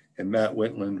slopes. And Matt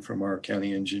Whitland from our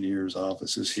county engineer's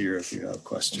office is here if you have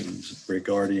questions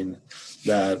regarding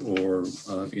that or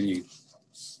any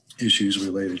issues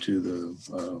related to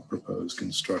the proposed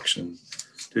construction,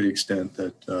 to the extent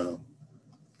that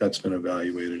that's been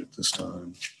evaluated at this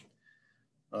time.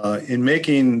 In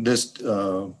making this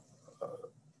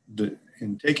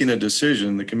in taking a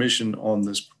decision, the commission on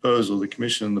this proposal, the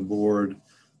commission and the board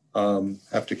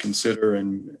have to consider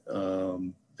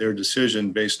their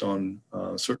decision based on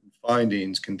certain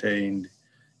findings contained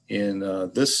in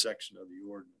this section of the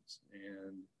ordinance.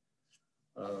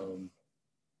 And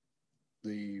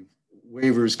the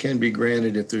waivers can be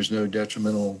granted if there's no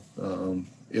detrimental,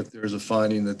 if there's a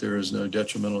finding that there is no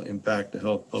detrimental impact to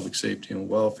health, public safety, and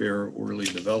welfare, orderly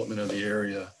development of the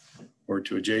area, or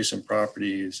to adjacent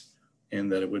properties, and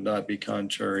that it would not be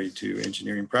contrary to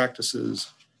engineering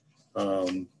practices.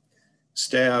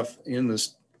 Staff in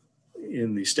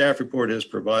the staff report has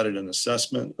provided an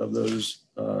assessment of those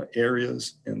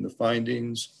areas and the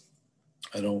findings.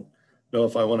 I don't know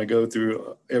if I want to go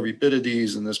through every bit of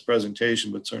these in this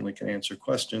presentation, but certainly can answer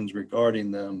questions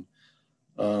regarding them.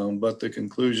 But the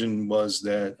conclusion was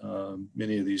that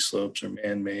many of these slopes are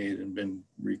man-made and been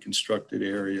reconstructed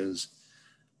areas,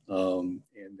 and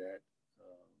that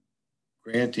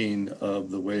granting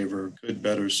of the waiver could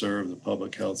better serve the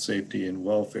public health, safety, and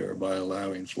welfare by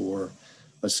allowing for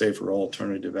a safer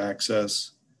alternative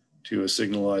access to a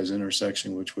signalized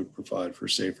intersection, which would provide for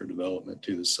safer development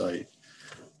to the site.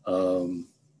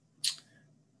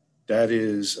 That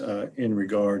is in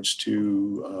regards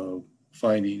to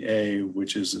finding A,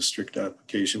 which is a strict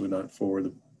application would not for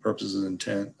the purposes and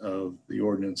intent of the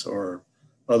ordinance or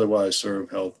otherwise serve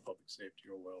health, public safety,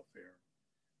 or welfare.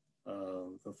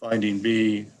 The finding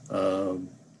B,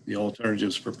 the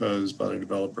alternatives proposed by the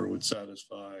developer would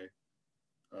satisfy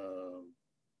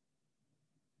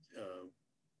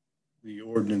the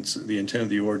ordinance, the intent of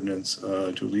the ordinance to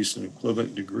at least an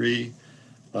equivalent degree.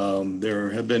 There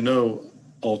have been no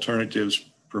alternatives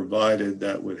provided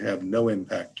that would have no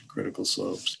impact to critical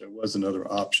slopes. There was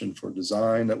another option for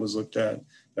design that was looked at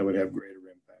that would have greater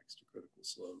impacts to critical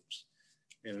slopes.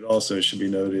 And it also should be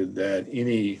noted that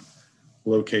any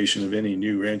location of any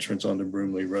new entrance onto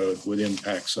Brumley Road would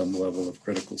impact some level of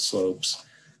critical slopes,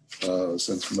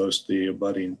 since most of the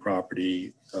abutting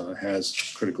property has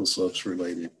critical slopes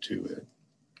related to it.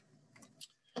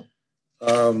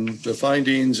 The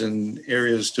findings and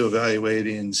areas to evaluate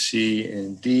in C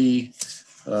and D,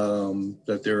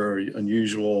 that there are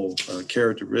unusual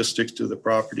characteristics to the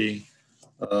property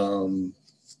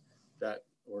that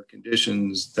or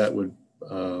conditions that would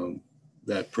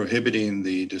that prohibiting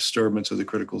the disturbance of the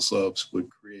critical slopes would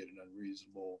create an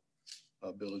unreasonable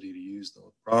ability to use the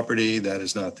property. That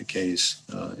is not the case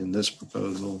in this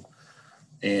proposal.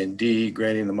 And D,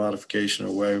 granting the modification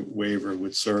or waiver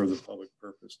would serve the public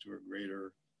purpose to a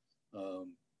greater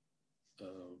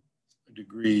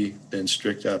degree than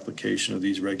strict application of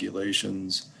these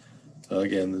regulations.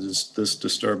 Again, this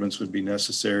disturbance would be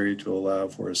necessary to allow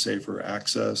for a safer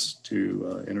access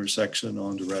to intersection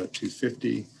onto Route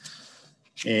 250.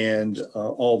 And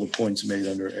all the points made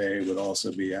under A would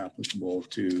also be applicable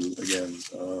to, again,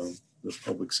 the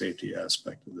public safety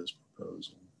aspect of this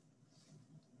proposal.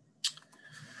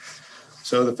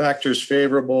 So the factors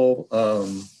favorable,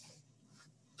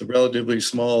 the relatively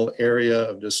small area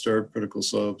of disturbed critical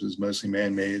slopes is mostly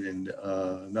man-made and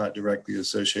not directly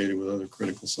associated with other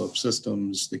critical slope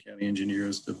systems. The county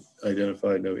engineers have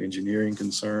identified no engineering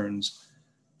concerns,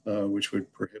 which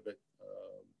would prohibit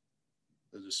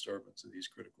the disturbance of these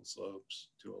critical slopes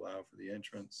to allow for the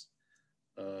entrance.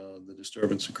 The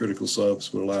disturbance of critical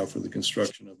slopes would allow for the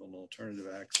construction of an alternative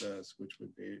access, which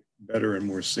would be better and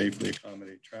more safely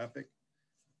accommodate traffic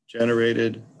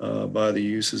generated by the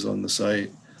uses on the site.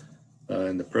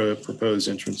 And the proposed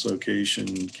entrance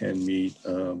location can meet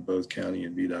both county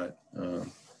and VDOT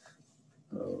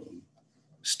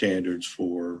standards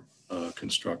for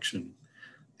construction.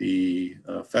 The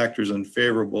factors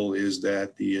unfavorable is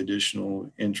that the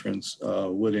additional entrance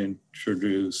would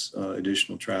introduce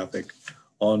additional traffic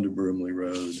onto Broomley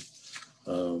Road.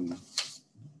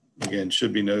 Again,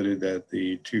 should be noted that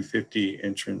the 250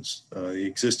 entrance, the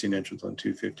existing entrance on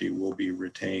 250 will be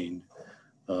retained,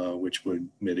 which would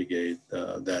mitigate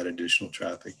that additional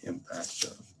traffic impact.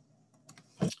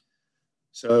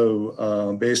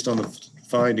 So based on the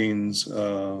findings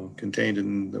contained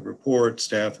in the report,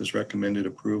 staff has recommended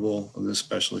approval of this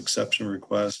special exception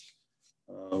request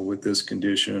with this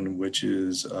condition, which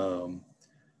is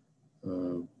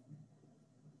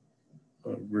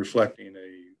reflecting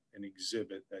an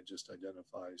exhibit that just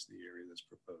identifies the area that's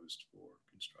proposed for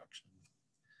construction.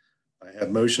 I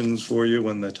have motions for you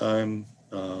when the time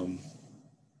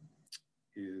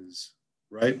is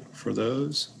right for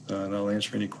those, and I'll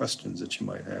answer any questions that you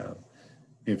might have.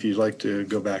 If you'd like to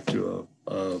go back to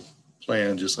a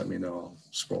plan, just let me know. I'll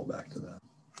scroll back to that.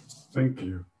 Thank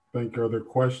you. Thank you. Are there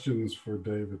questions for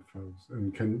David, folks?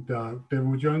 And can David,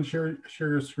 would you share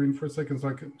your screen for a second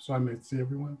so I may see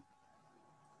everyone,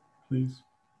 please?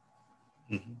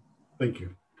 Mm-hmm. Thank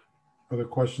you. Are there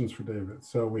questions for David?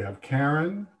 So we have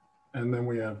Karen, and then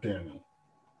we have Daniel.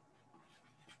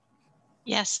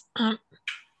 Yes.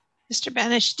 Mr.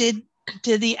 Banish, did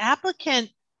the applicant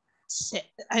say,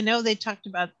 I know we talked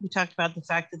about the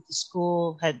fact that the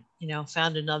school had,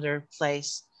 found another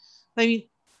place. I mean,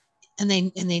 and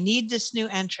they need this new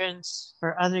entrance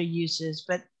for other uses,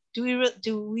 but do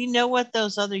we know what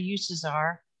those other uses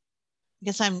are?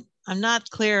 Because I'm not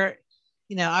clear.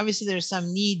 Obviously there's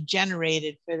some need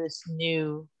generated for this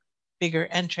new bigger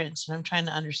entrance, and I'm trying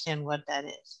to understand what that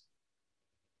is.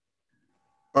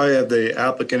 Probably have the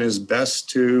applicant is best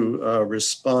to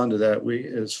respond to that.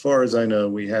 As far as I know,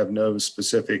 we have no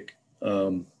specific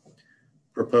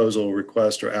proposal,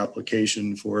 request, or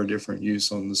application for a different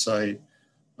use on the site.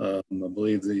 I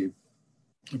believe the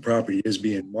property is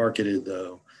being marketed,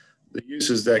 though. The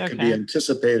uses that could be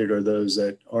anticipated are those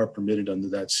that are permitted under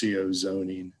that CO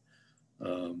zoning.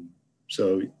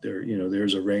 So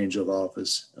there's a range of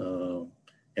office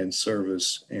and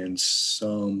service and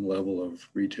some level of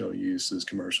retail uses,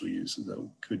 commercial uses that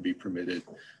could be permitted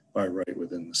by right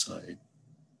within the site.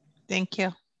 Thank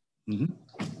you.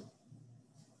 Mm-hmm.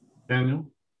 Daniel?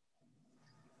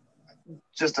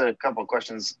 Just a couple of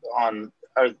questions on,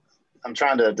 I'm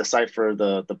trying to decipher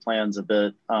the plans a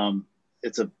bit.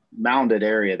 It's a mounded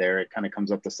area there. It kind of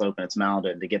comes up the slope and it's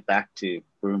mounded. To get back to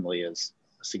Broomley is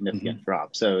a significant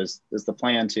drop. So is the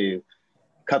plan to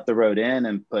cut the road in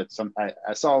and put some,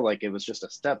 I saw like it was just a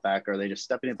step back. Are they just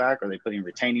stepping it back? Are they putting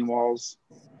retaining walls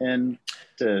in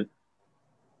to?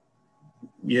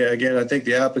 Yeah, again, I think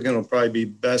the applicant will probably be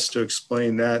best to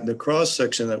explain that. The cross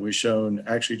section that was shown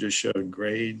actually just showed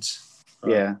grades.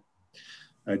 Yeah.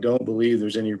 I don't believe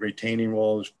there's any retaining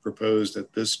walls proposed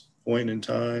at this point in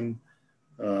time.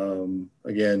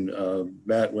 Again,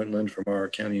 Matt Wintland from our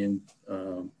county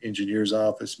engineer's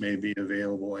office may be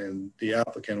available, and the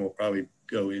applicant will probably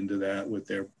go into that with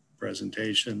their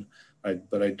presentation.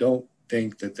 But I don't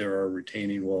think that there are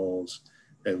retaining walls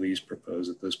at least proposed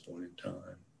at this point in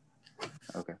time.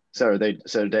 Okay. So they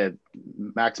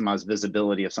maximize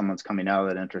visibility if someone's coming out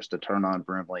of that entrance to turn on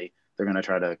Broomley, they're going to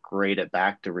try to grade it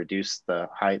back to reduce the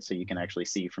height so you can actually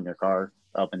see from your car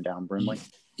up and down Broomley.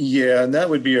 Yeah, and that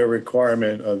would be a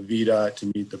requirement of VDOT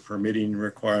to meet the permitting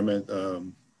requirement.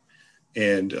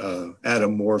 And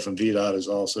Adam Moore from VDOT is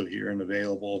also here and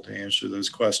available to answer those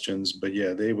questions. But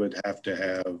yeah, they would have to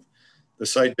have, the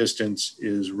site distance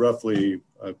is roughly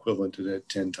equivalent to that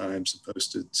 10 times the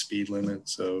posted speed limit.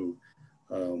 So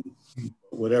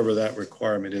Whatever that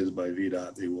requirement is by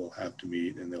VDOT, they will have to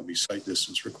meet, and there'll be site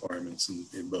distance requirements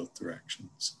in both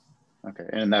directions. Okay,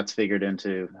 and that's figured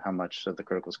into how much of the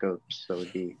critical scopes that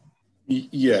would be?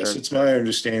 Yes, it's my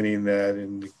understanding that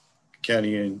in the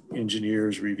county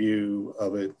engineer's review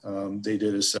of it, they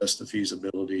did assess the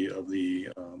feasibility of the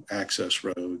access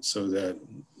road so that,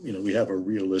 you know, we have a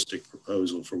realistic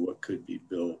proposal for what could be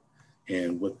built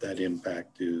and what that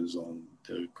impact is on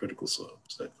the critical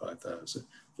slopes, that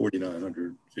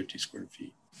 4,950 square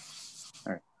feet.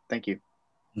 All right, thank you.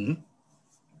 Mm-hmm.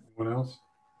 Anyone else?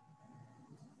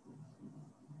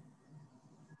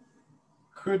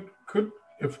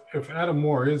 If Adam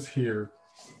Moore is here,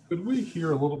 could we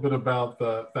hear a little bit about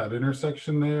that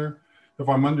intersection there? If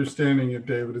I'm understanding it,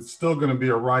 David, it's still going to be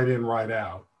a right in, right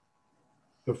out.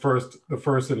 The first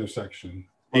intersection.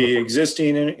 The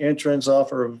existing entrance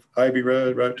off of Ivy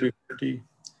Road, Route 250.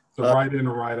 So right in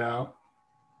or right out?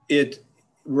 It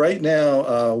right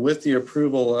now, with the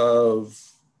approval of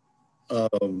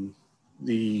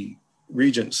the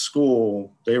Regent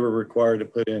School, they were required to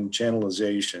put in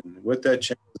channelization. What that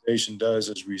channelization does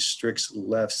is restricts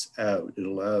lefts out. It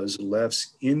allows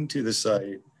lefts into the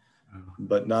site,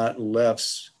 but not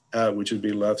lefts out, which would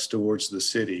be lefts towards the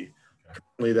city.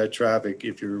 Currently, that traffic,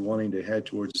 if you're wanting to head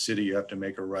towards the city, you have to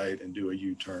make a right and do a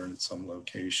U-turn at some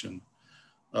location.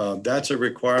 That's a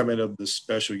requirement of the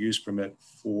special use permit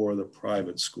for the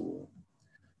private school.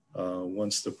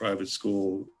 Once the private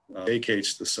school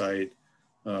vacates the site,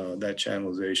 that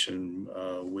channelization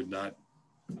would not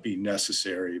be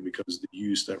necessary because the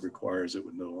use that requires it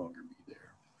would no longer be there.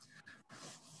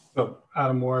 So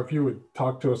Adam Moore, if you would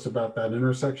talk to us about that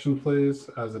intersection, please,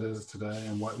 as it is today,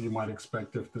 and what you might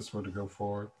expect if this were to go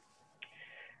forward.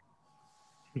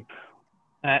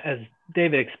 As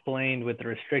David explained, with the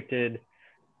restricted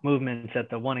movements at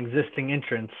the one existing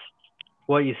entrance,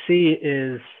 what you see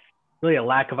is really a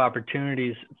lack of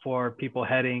opportunities for people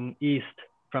heading east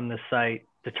from the site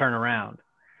to turn around.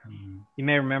 You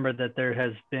may remember that there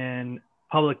has been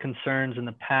public concerns in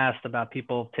the past about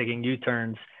people taking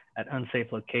U-turns at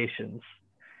unsafe locations.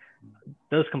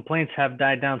 Those complaints have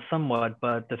died down somewhat,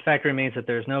 but the fact remains that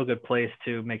there's no good place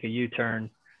to make a U-turn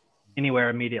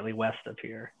anywhere immediately west of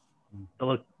here.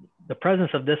 The presence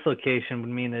of this location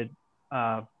would mean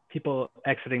that people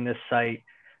exiting this site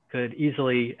could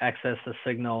easily access the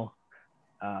signal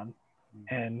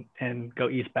and go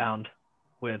eastbound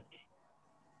with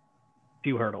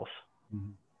few hurdles.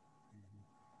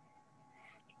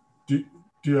 Do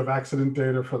you have accident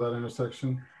data for that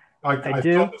intersection? I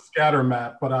do. saw the scatter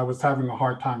map, but I was having a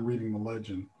hard time reading the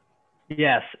legend.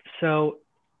 Yes, so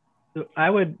I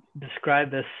would describe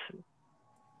this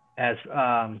as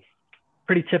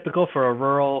pretty typical for a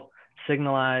rural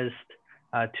signalized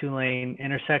two-lane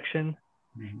intersection.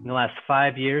 In the last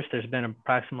 5 years, there's been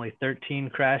approximately 13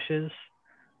 crashes,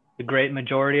 the great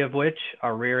majority of which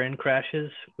are rear end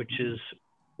crashes, which is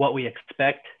what we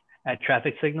expect at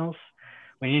traffic signals.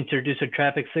 When you introduce a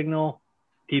traffic signal,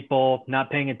 people not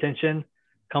paying attention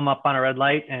come up on a red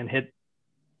light and hit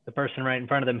the person right in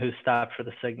front of them who stopped for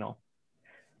the signal.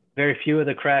 Very few of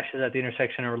the crashes at the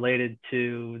intersection are related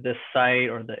to this site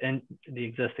or the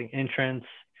existing entrance.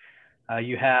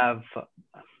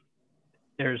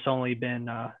 There's only been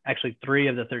actually 3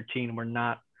 of the 13 were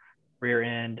not rear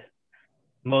end.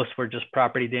 Most were just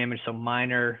property damage, so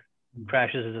minor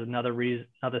crashes is another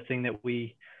thing that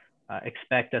we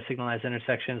expect at signalized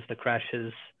intersections. The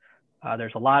crashes,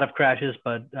 there's a lot of crashes,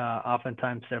 but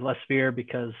oftentimes they're less severe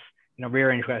because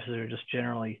rear end crashes are just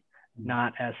generally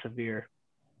not as severe.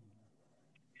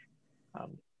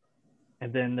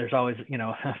 And then there's always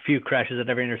a few crashes at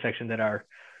every intersection that are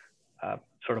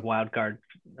sort of wild card,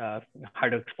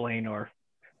 hard to explain or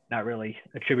not really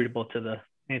attributable to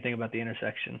anything about the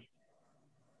intersection.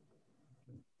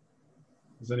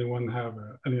 Does anyone have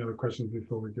any other questions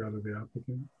before we go to the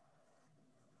applicant?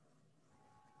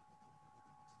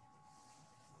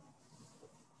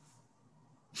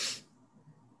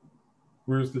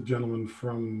 Where's the gentleman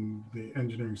from the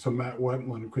engineering? So Matt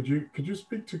Wetland, could you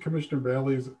speak to Commissioner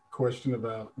Bailey's question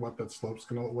about what that slope's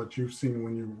gonna, what you've seen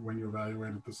when you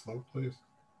evaluated the slope, please?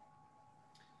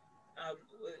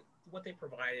 What they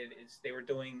provided is they were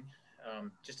doing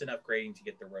just enough grading to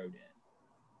get the road in.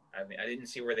 I mean, I didn't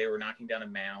see where they were knocking down a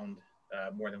mound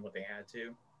more than what they had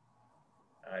to.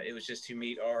 It was just to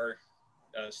meet our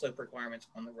slope requirements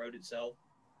on the road itself.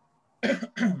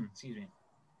 Excuse me.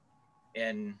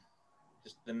 And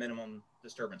just the minimum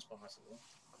disturbance possible.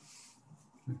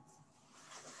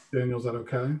 Daniel, is that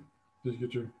okay? Did you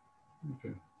get your,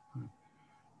 okay.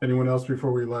 Anyone else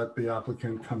before we let the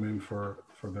applicant come in for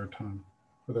their time,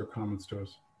 for their comments to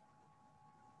us?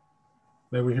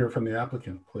 May we hear from the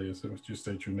applicant, please? Would you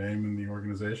state your name and the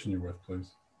organization you're with,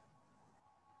 please?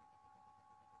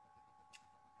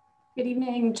 Good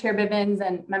evening, Chair Bivens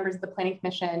and members of the Planning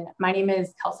Commission. My name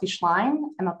is Kelsey Schlein.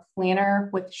 I'm a planner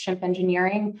with Schimpf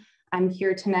Engineering. I'm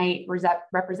here tonight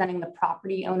representing the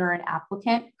property owner and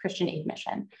applicant, Christian Aid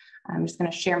Mission. I'm just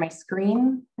going to share my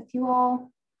screen with you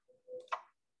all.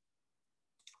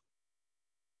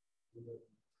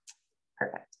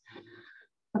 Perfect.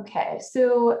 Okay,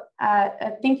 so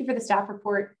thank you for the staff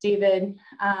report, David.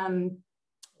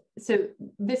 So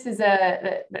this is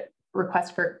a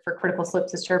request for critical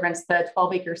slopes disturbance. The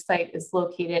 12-acre site is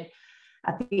located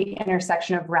at the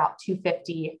intersection of Route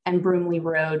 250 and Broomley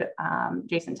Road,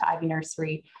 adjacent to Ivy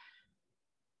Nursery.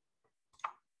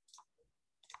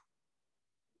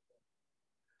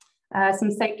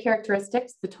 Some site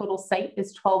characteristics: the total site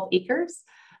is 12 acres.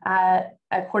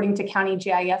 According to County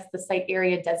GIS, the site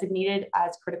area designated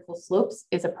as critical slopes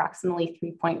is approximately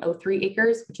 3.03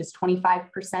 acres, which is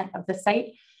 25% of the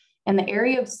site. And the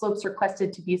area of slopes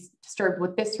requested to be disturbed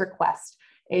with this request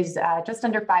is just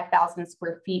under 5,000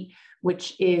 square feet,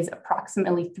 which is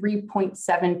approximately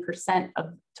 3.7%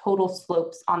 of total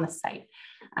slopes on the site.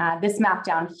 This map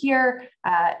down here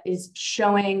is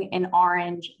showing in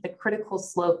orange the critical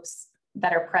slopes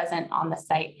that are present on the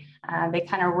site. They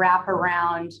kind of wrap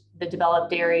around the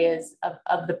developed areas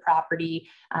of the property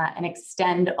and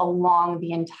extend along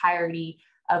the entirety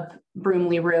of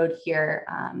Broomley Road here.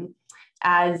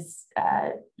 As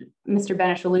Mr.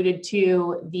 Benish alluded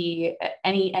to,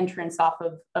 any entrance off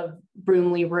of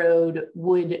Broomley Road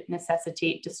would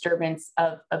necessitate disturbance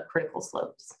of critical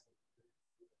slopes.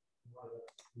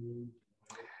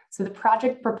 So the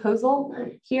project proposal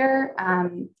here,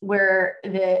 where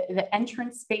the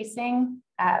entrance spacing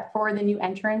for the new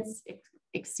entrance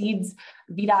exceeds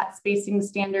VDOT spacing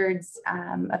standards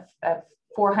of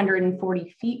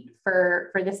 440 feet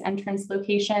for this entrance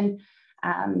location.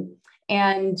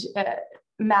 And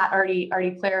Matt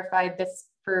already clarified this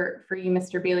for you,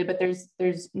 Mr. Bailey, but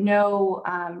there's no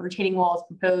retaining walls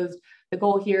proposed. The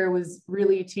goal here was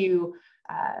really to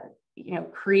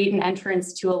create an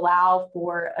entrance to allow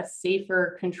for a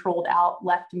safer, controlled out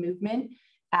left movement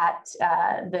at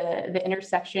the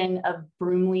intersection of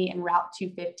Broomley and Route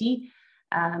 250,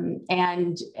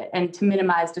 and to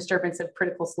minimize disturbance of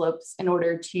critical slopes in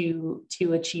order to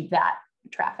achieve that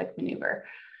traffic maneuver.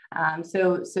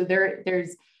 So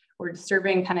we're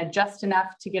disturbing kind of just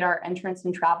enough to get our entrance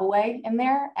and travelway in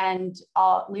there. And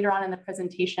later on in the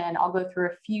presentation, I'll go through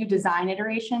a few design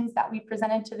iterations that we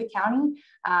presented to the county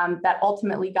that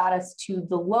ultimately got us to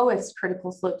the lowest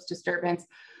critical slopes disturbance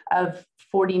of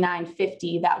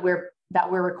 4950 that we're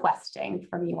requesting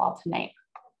from you all tonight.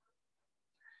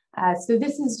 So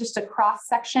this is just a cross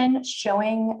section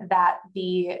showing that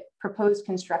the proposed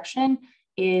construction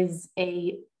is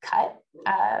a cut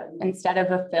instead of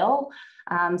a fill.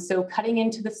 So cutting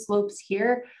into the slopes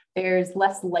here, there's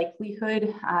less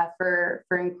likelihood for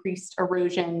increased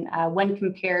erosion when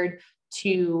compared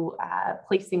to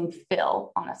placing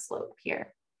fill on a slope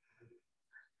here.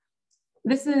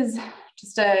 This is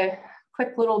just a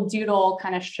quick little doodle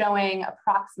kind of showing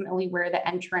approximately where the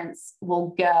entrance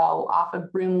will go off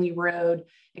of Broomley Road,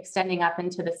 extending up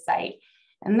into the site.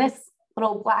 And this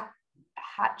little black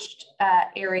hatched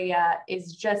area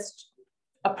is just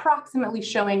approximately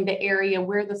showing the area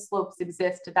where the slopes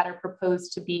exist that are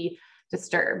proposed to be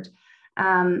disturbed.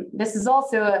 This is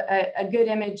also a good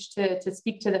image to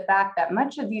speak to the fact that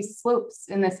much of these slopes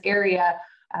in this area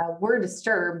were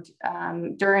disturbed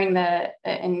during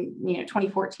in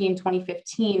 2014,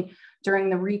 2015, during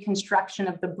the reconstruction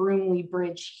of the Broomley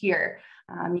Bridge here.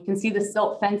 You can see the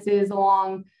silt fences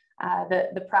along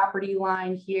the property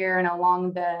line here and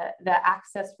along the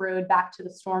access road back to the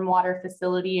stormwater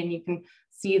facility. And you can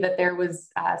see that there was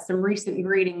some recent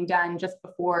grading done just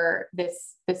before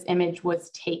this image was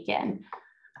taken.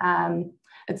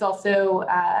 It's also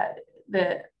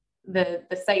the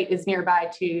site is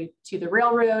nearby to the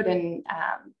railroad and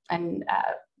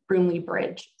Broomley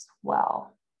Bridge as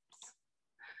well.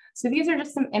 So these are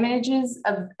just some images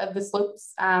of the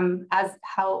slopes as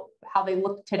how they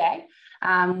look today,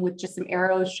 with just some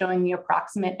arrows showing the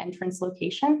approximate entrance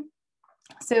location.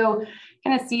 So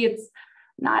kind of see it's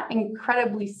not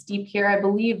incredibly steep here. I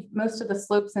believe most of the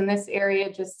slopes in this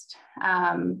area just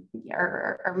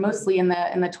are mostly in the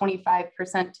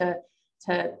 25% to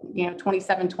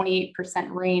 27, 28%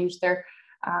 range. They're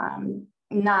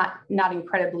not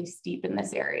incredibly steep in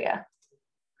this area.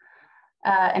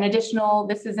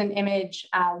 This is an image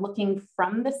looking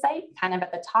from the site, kind of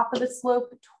at the top of the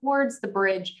slope towards the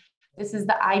bridge. This is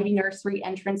the Ivy Nursery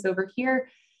entrance over here.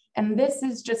 And this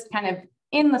is just kind of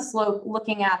in the slope,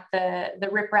 looking at the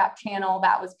riprap channel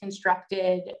that was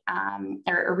constructed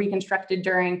or reconstructed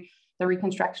during the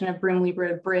reconstruction of Broomley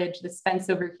Road Bridge. This fence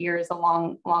over here is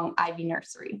along Ivy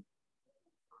Nursery.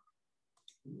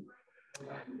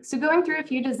 So going through a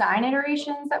few design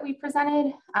iterations that we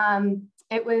presented,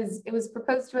 it was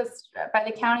proposed to us by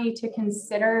the county to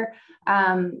consider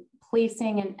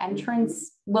placing an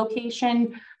entrance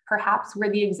location, perhaps where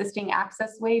the existing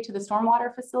access way to the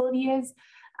stormwater facility is.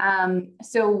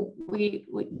 So we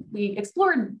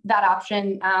explored that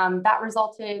option. That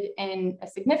resulted in a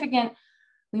significantly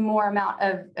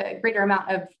greater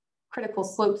amount of critical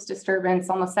slopes disturbance,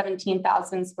 almost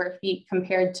 17,000 square feet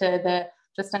compared to the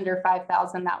just under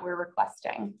 5,000 that we're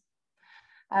requesting.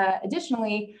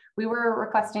 Additionally, we were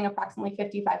requesting approximately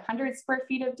 5,500 square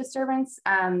feet of disturbance.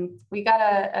 We got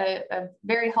a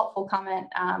very helpful comment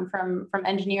from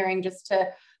engineering just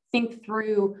to think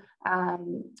through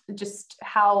just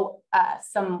how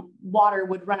some water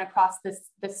would run across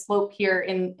this slope here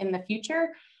in the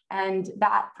future. And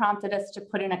that prompted us to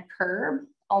put in a curb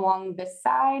along this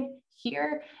side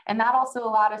here. And that also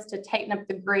allowed us to tighten up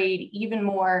the grade even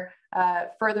more,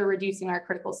 further reducing our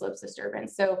critical slopes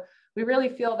disturbance. So we really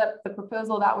feel that the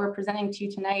proposal that we're presenting to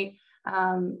you tonight,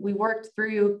 we worked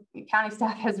through, county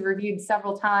staff has reviewed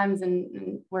several times,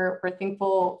 and we're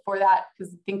thankful for that,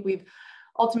 because I think we've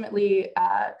ultimately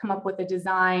come up with a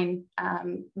design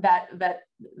that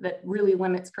really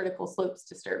limits critical slopes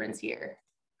disturbance here.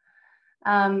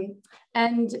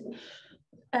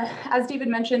 As David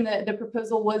mentioned, the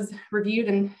proposal was reviewed,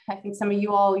 and I think some of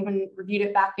you all even reviewed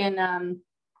it back in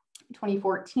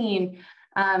 2014.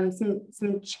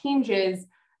 Some changes,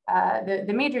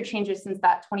 the major changes since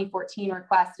that 2014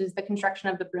 request is the construction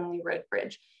of the Broomley Road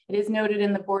Bridge. It is noted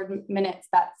in the board minutes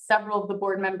that several of the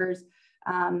board members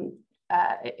had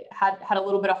a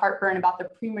little bit of heartburn about the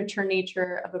premature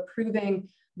nature of approving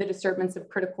the disturbance of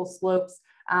critical slopes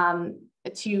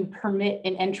to permit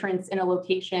an entrance in a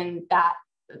location that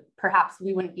perhaps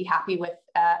we wouldn't be happy with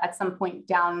at some point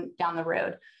down the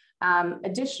road.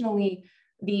 Additionally,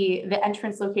 the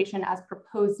entrance location as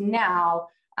proposed now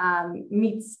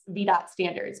meets VDOT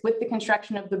standards. With the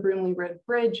construction of the Broomley Road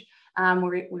Bridge,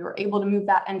 we were able to move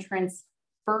that entrance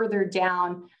further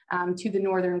down to the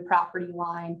northern property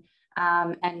line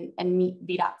and meet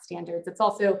VDOT standards. It's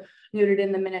also noted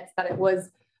in the minutes that it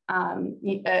was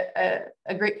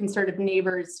a great concern of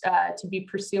neighbors to be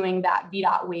pursuing that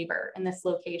VDOT waiver in this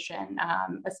location,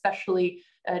 especially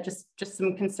just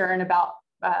some concern about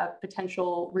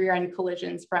potential rear end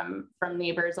collisions from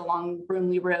neighbors along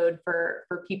Broomley Road for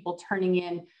people turning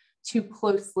in too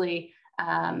closely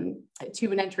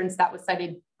to an entrance that was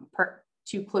sited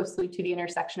too closely to the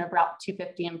intersection of Route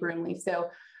 250 and Broomley. So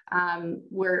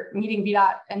we're meeting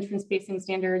VDOT entrance spacing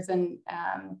standards and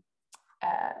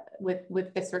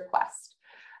with this request.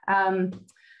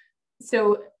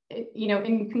 So,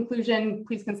 in conclusion,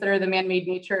 please consider the man-made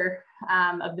nature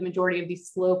of the majority of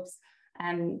these slopes,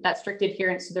 and that strict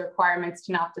adherence to the requirements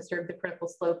to not disturb the critical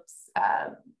slopes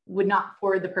would not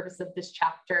forward the purpose of this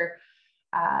chapter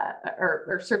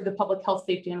or serve the public health,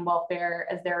 safety, and welfare,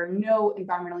 as there are no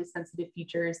environmentally sensitive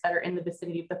features that are in the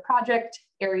vicinity of the project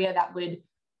area that would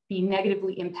be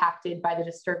negatively impacted by the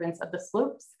disturbance of the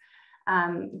slopes.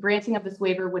 Granting of this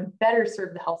waiver would better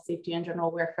serve the health, safety, and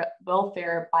general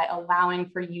welfare by allowing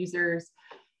for users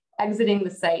exiting the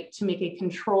site to make a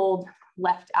controlled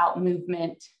left out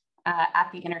movement at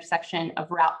the intersection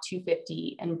of Route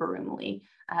 250 and Broomley.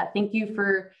 Thank you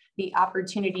for the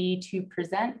opportunity to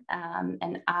present,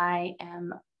 and I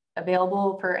am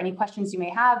available for any questions you may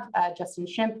have. Justin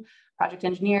Shimp, project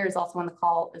engineer, is also on the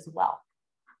call as well.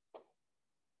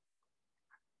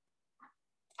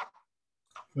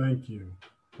 Thank you.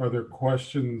 Are there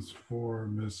questions for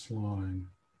Ms. Line?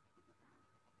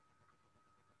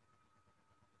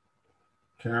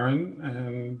 Karen,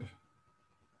 and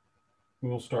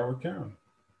we'll start with Karen.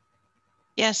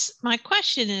 Yes, my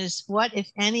question is, what,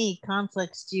 if any,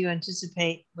 conflicts do you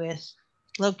anticipate with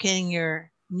locating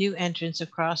your new entrance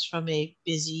across from a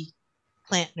busy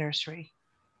plant nursery?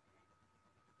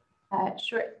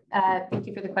 Sure. Thank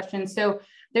you for the question. So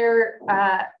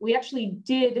we actually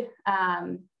did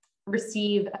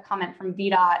receive a comment from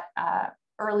VDOT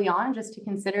early on, just to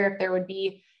consider if there would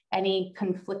be any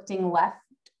conflicting left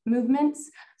movements.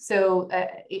 So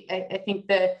I think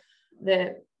the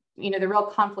real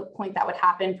conflict point that would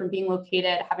happen from being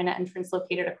located, having an entrance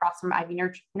located across from Ivy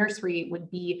Nursery,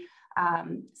 would be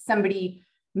somebody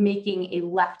making a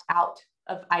left out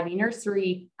of Ivy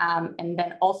Nursery, and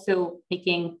then also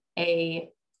making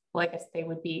well, I guess they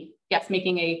would be, yes,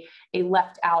 making a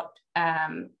left out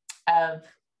of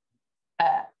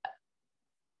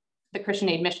the Christian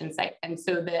Aid mission site. And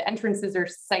so the entrances are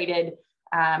sited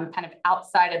kind of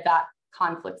outside of that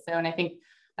conflict zone. I think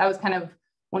that was kind of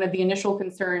one of the initial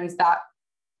concerns that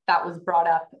was brought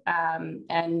up,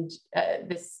 and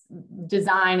this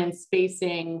design and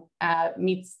spacing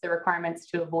meets the requirements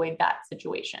to avoid that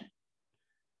situation.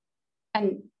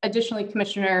 And additionally,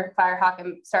 Commissioner Firehawk,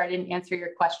 I'm sorry I didn't answer your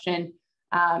question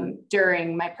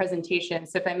during my presentation.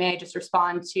 So if I may just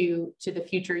respond to the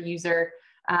future user,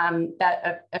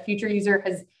 that a future user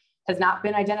has not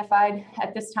been identified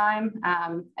at this time.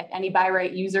 Any by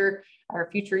right user or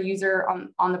future user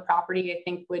on the property, I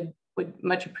think would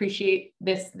much appreciate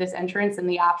this entrance and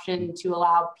the option to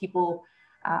allow people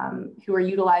who are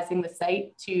utilizing the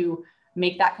site to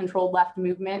make that controlled left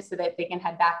movement so that they can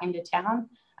head back into town.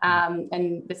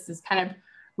 And this is kind of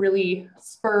really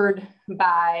spurred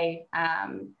by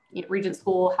Regent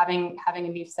School having a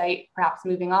new site, perhaps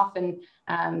moving off. And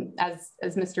as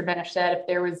Mr. Benish said, if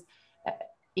there was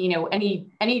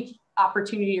any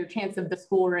opportunity or chance of the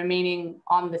school remaining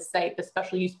on the site, the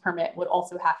special use permit would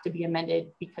also have to be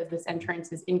amended because this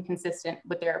entrance is inconsistent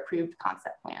with their approved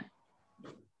concept plan.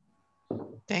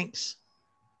 Thanks.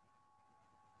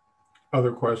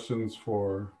 Other questions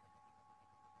for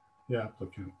the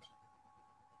applicant?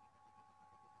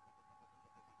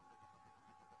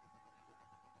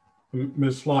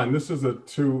 Ms. Line, this is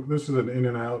an in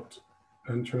and out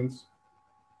entrance.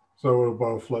 So it'll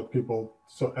both let people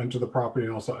enter the property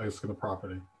and also exit the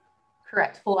property.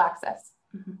 Correct, full access.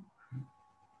 Mm-hmm.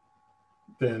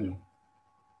 Daniel.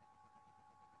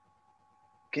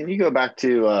 Can you go back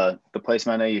to the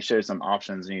placement? I know you shared some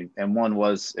options, and one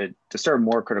was it disturb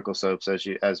more critical slopes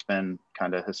as been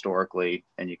kind of historically,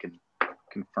 and you can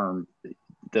confirm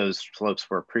those slopes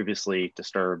were previously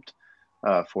disturbed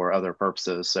for other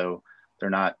purposes, so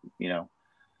they're not,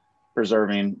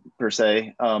 preserving per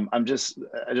se. I just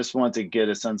want to get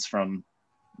a sense from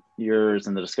yours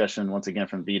and the discussion once again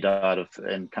from VDOT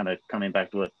and kind of coming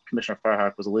back to what Commissioner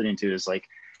Firehawk was alluding to, is like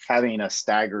having a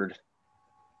staggered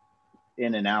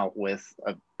in and out with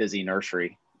a busy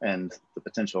nursery and the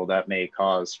potential that may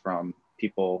cause from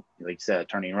people, like you said,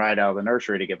 turning right out of the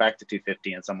nursery to get back to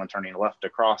 250 and someone turning left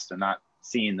across and not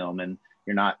seeing them, and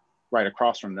you're not right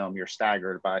across from them, you're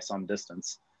staggered by some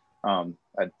distance. I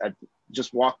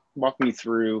just walk me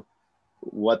through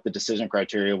what the decision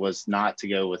criteria was not to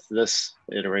go with this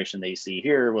iteration that you see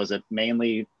here. Was it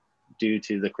mainly due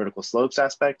to the critical slopes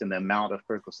aspect and the amount of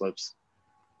critical slopes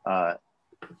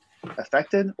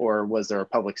affected, or was there a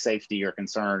public safety or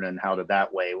concern, and how did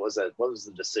that weigh? What was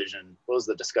the decision? What was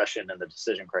the discussion and the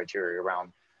decision criteria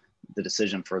around the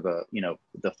decision for the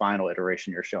the final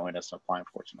iteration you're showing us and applying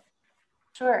for tonight?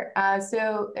 Sure.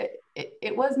 So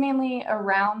it was mainly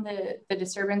around the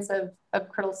disturbance of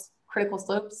critical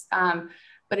slopes,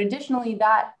 but additionally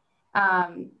that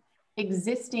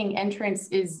existing entrance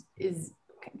is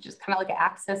just kind of like an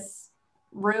access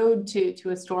road to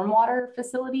a stormwater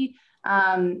facility.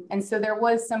 And so there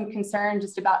was some concern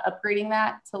just about upgrading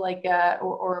that to like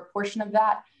or a portion of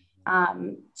that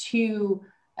to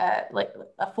like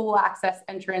a full access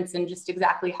entrance, and just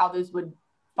exactly how those would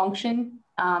function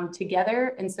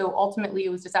together. And so ultimately it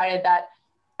was decided that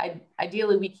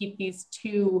ideally we keep these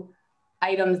two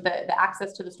items, the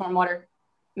access to the stormwater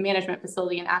management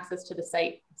facility and access to the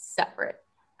site, separate.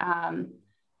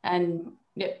 And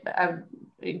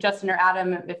Justin or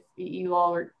Adam, if you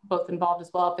all are both involved as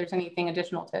well, if there's anything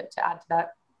additional to add to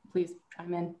that, please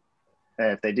chime in.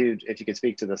 If they do, if you could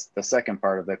speak to the second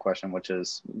part of the question, which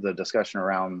is the discussion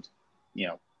around,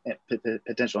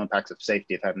 potential impacts of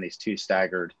safety of having these two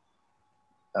staggered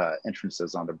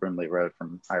entrances onto Brimley Road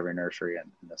from Highway Nursery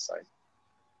and this site.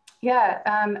 Yeah,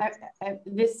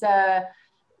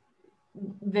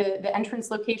 the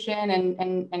entrance location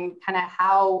and kind of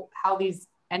how these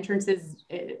entrances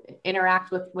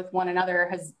interact with one another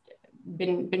has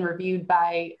been reviewed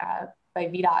by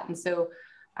VDOT, and so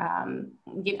at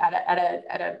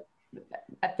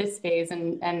this phase,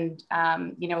 and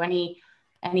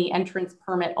any entrance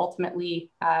permit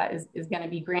ultimately is going to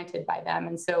be granted by them.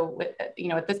 And so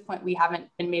at this point we haven't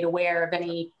been made aware of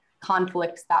any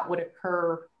conflicts that would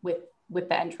occur with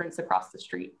the entrance across the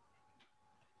street.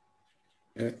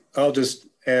 I'll just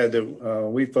add that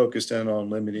we focused in on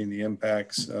limiting the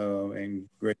impacts and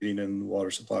grading in the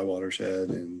water supply watershed.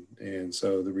 And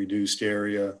so the reduced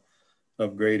area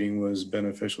of grading was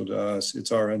beneficial to us.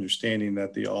 It's our understanding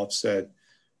that the offset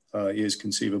is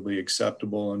conceivably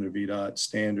acceptable under VDOT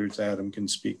standards. Adam can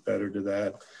speak better to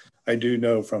that. I do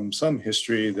know from some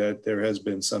history that there has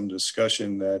been some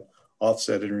discussion that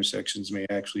offset intersections may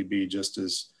actually be just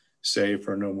as safe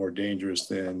or no more dangerous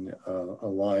than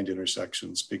aligned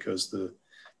intersections, because the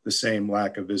the same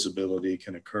lack of visibility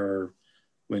can occur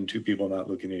when two people are not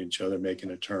looking at each other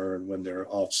making a turn. When they're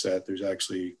offset, there's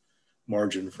actually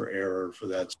margin for error for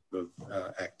that sort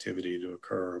of activity to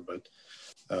occur. But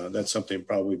that's something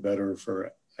probably better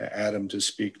for Adam to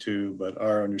speak to. But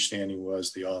our understanding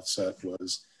was the offset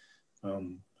was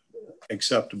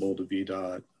acceptable to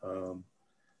VDOT,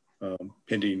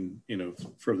 pending, you know,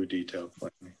 further detailed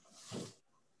planning.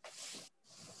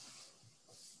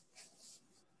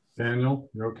 Daniel,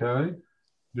 you okay?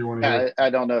 Do you want to hear? I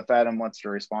don't know if Adam wants to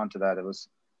respond to that. It was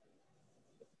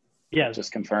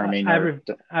just confirming. I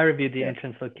reviewed the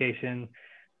entrance location.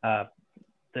 The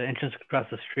entrance across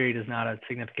the street is not a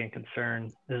significant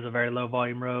concern. This is a very low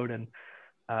volume road and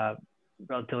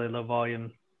relatively low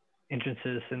volume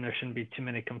entrances, and there shouldn't be too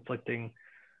many conflicting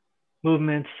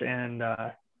movements, and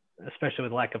especially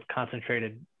with lack of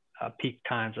concentrated peak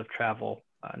times of travel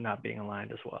not being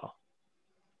aligned as well.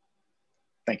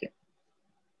 Thank you.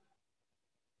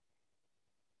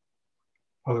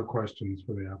 Other questions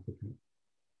for the applicant?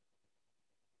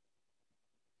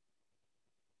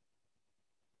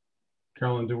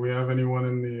 Carolyn, do we have anyone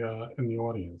in the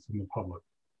audience, in the public?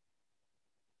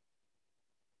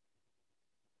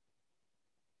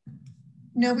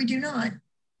 No, we do not.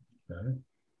 Okay.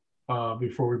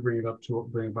 Before we bring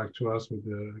it back to us, with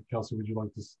Kelsey, would you like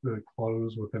to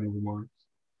close with any remarks?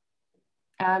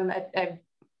 I've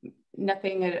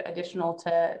nothing additional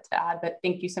to add, but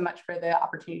thank you so much for the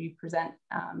opportunity to present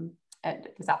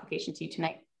this application to you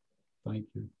tonight. Thank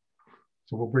you.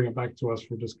 So we'll bring it back to us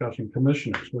for discussion.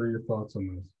 Commissioners, what are your thoughts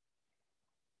on this?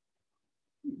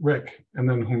 Rick, and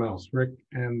then whom else? Rick,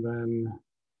 and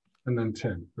then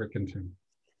Tim. Rick and Tim.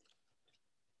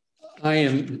 I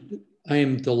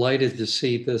am delighted to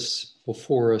see this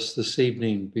before us this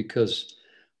evening, because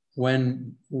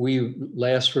when we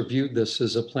last reviewed this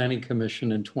as a planning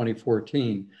commission in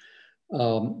 2014,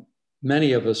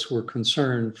 many of us were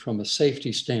concerned from a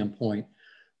safety standpoint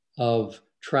of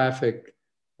traffic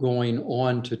going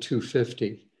on to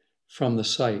 250 from the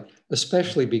site,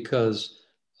 especially because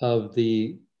of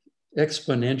the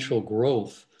exponential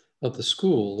growth of the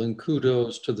school, and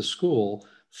kudos to the school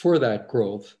for that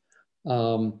growth.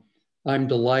 I'm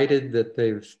delighted that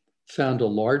they've found a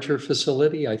larger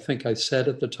facility. I think I said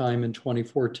at the time in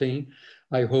 2014,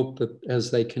 I hope that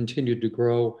as they continued to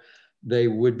grow, they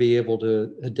would be able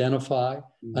to identify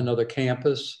another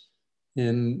campus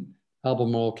in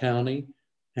Albemarle County,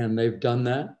 and they've done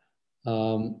that.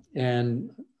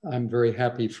 And I'm very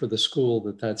happy for the school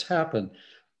that that's happened.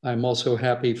 I'm also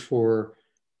happy for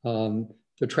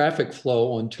the traffic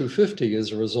flow on 250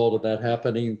 as a result of that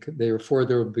happening. Therefore,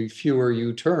 there will be fewer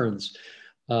U-turns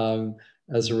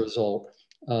as a result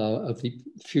of the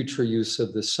future use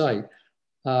of the site.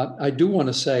 I do want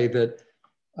to say that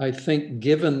I think,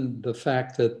 given the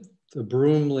fact that the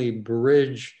Broomley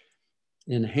Bridge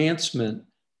enhancement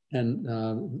and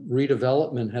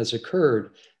redevelopment has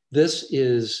occurred, this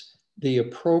is the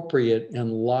appropriate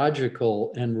and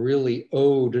logical and really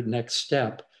owed next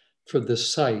step for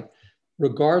this site,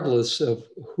 regardless of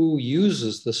who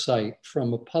uses the site.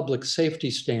 From a public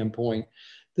safety standpoint,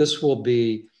 this will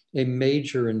be a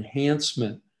major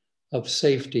enhancement of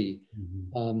safety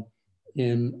on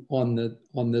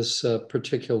this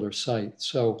particular site.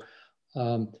 So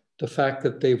the fact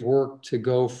that they've worked to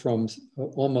go from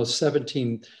almost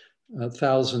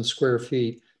 17,000 square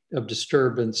feet of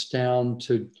disturbance down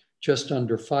to just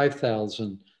under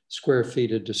 5,000 square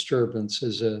feet of disturbance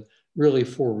is a really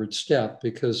forward step,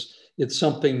 because it's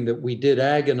something that we did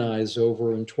agonize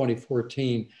over in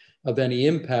 2014 of any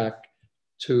impact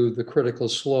to the critical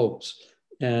slopes.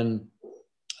 And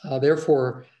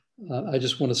therefore, I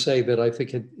just want to say that I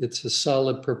think it's a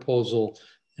solid proposal,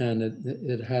 and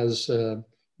it has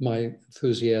my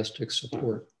enthusiastic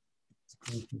support.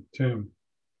 Thank you. Tim.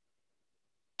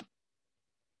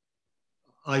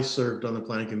 I served on the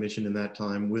planning commission in that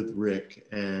time with Rick,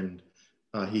 and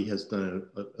he has done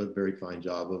a very fine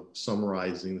job of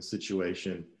summarizing the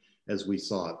situation as we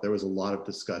saw it. There was a lot of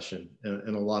discussion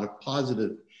and a lot of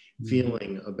positive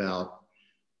feeling about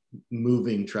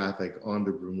moving traffic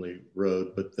onto Broomley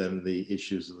Road, but then the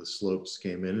issues of the slopes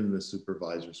came in and the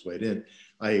supervisors weighed in.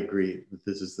 I agree that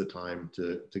this is the time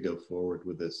to go forward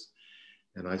with this,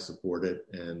 and I support it.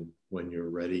 And when you're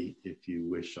ready, if you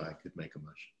wish, I could make a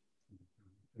motion.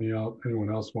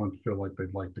 Anyone else want to feel like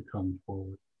they'd like to come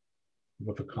forward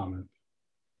with a comment?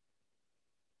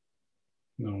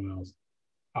 No one else.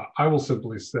 I will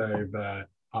simply say that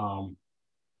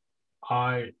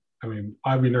I mean,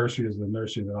 Ivy Nursery is the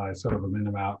nursery that I sort of am in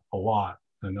and out a lot.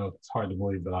 I know it's hard to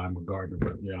believe that I'm a gardener,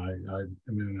 but yeah, I am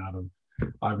in and out of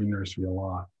Ivy Nursery a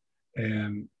lot.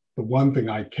 And The one thing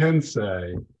I can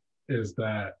say is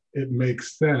that it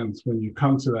makes sense when you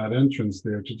come to that entrance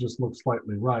there to just look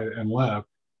slightly right and left,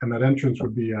 and that entrance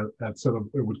would be at sort of,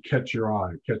 it would catch your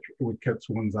eye, it would catch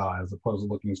one's eye as opposed to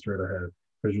looking straight ahead,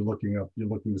 because you're looking up, you're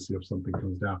looking to see if something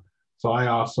comes down. So I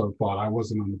also thought, I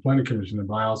wasn't on the planning commission,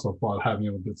 but I also thought having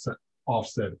it a bit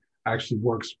offset actually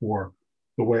works for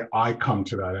the way I come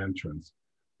to that entrance.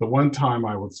 The one time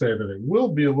I would say that it will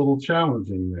be a little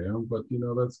challenging there, but you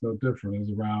know, that's no different,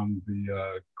 is around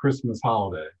the Christmas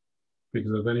holiday.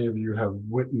 Because if any of you have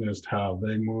witnessed how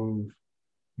they move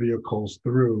vehicles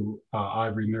through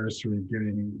Ivory Nursery,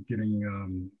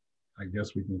 getting I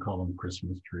guess we can call them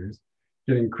Christmas trees,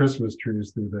 getting Christmas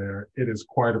trees through there, it is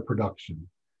quite a production.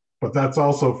 But that's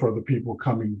also for the people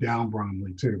coming down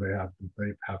Bromley too. They have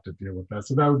to deal with that.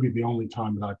 So that would be the only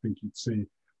time that I think you'd see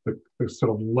the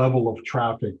sort of level of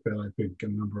traffic that I think a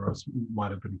number of us might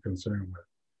have been concerned with.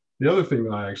 The other thing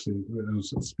that I actually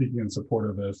was speaking in support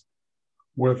of this,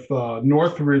 with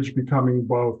Northridge becoming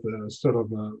both sort of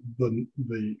the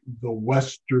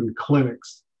Western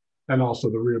clinics and also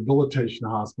the rehabilitation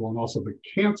hospital and also the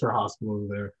cancer hospital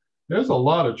there, there's a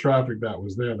lot of traffic that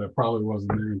was there that probably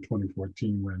wasn't there in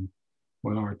 2014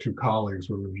 when our two colleagues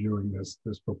were reviewing this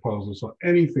proposal. So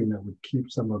anything that would keep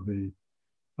some of the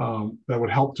that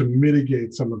would help to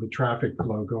mitigate some of the traffic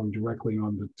flow going directly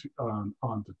onto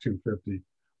 250.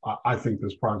 I think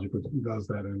this project does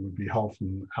that and would be helpful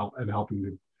and helping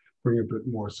to bring a bit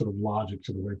more sort of logic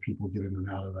to the way people get in and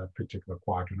out of that particular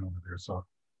quadrant over there. So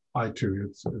I too,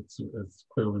 it's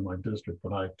clearly my district,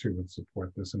 but I too would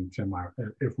support this. And Tim,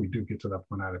 if we do get to that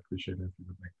point, I'd appreciate it if you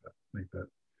would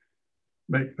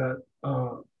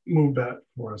move that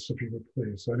for us, if you would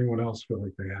please. So anyone else feel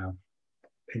like they have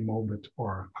a moment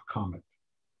or a comment?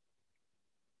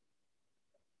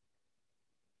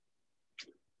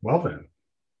 Well then,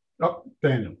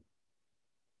 Daniel.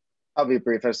 I'll be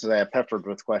brief. As I have peppered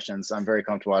with questions, I'm very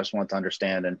comfortable. I just want to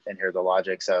understand and hear the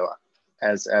logic. So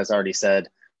as already said,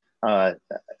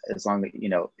 as long as, you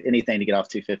know, anything to get off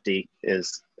 250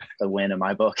 is a win in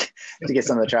my book to get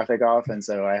some of the traffic off. And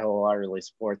so I wholeheartedly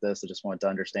support this. I just want to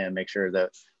understand, make sure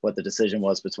that what the decision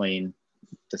was between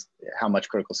just how much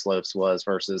critical slopes was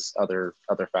versus other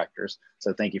factors.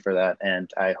 So thank you for that.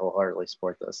 And I wholeheartedly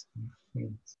support this.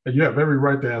 And you have every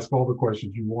right to ask all the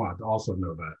questions you want. Also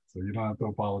know that. So you don't have to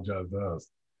apologize to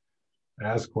us.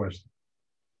 Ask questions.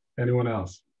 Anyone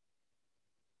else?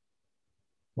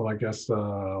 Well, I guess,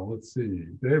 let's see.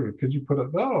 David, could you put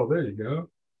up, oh, there you go.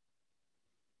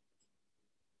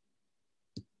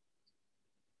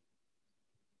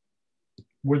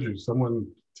 Would you,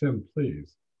 Tim,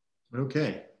 please.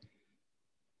 Okay.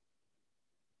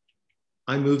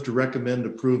 I move to recommend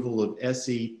approval of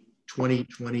SE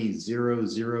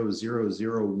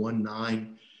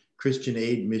 2020-000019 Christian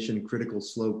Aid Mission Critical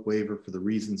Slope Waiver for the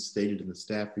reasons stated in the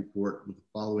staff report with the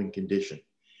following condition.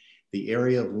 The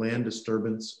area of land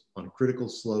disturbance on critical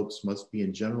slopes must be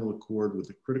in general accord with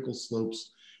the Critical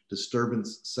Slopes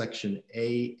Disturbance Section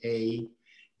AA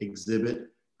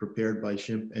exhibit prepared by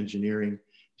Shimp Engineering,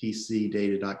 PC,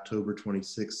 dated October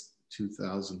 26,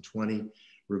 2020,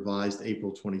 revised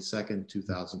April 22nd,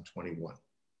 2021.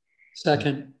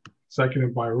 Second.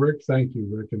 Seconded by Rick. Thank you,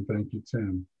 Rick, and thank you,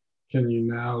 Tim. Can you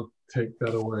now take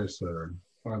that away, sir?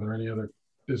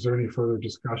 Is there any further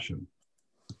discussion?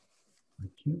 I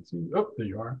can't see. Oh, there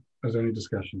you are. Is there any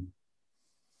discussion?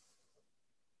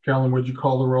 Carolyn, would you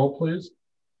call the roll, please?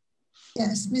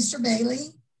 Yes, Mr.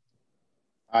 Bailey.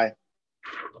 Aye.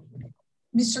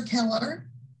 Mr. Keller.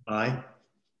 Aye.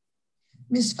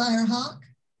 Ms. Firehawk.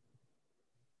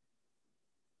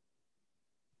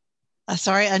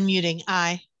 Sorry, unmuting.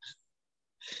 Aye.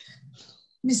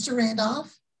 Mr.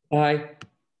 Randolph. Aye.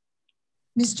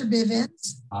 Mr.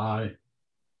 Bivens. Aye.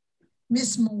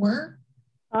 Ms. Moore.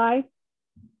 Aye.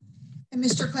 And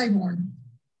Mr. Claiborne.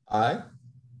 Aye.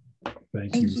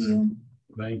 Thank you.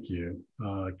 Thank you.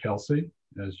 Kelsey,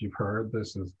 as you've heard,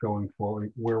 this is going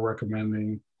forward. Our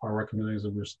recommending is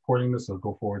that we're supporting this. It'll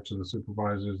go forward to the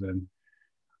supervisors, and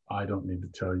I don't need to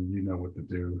tell you, you know what to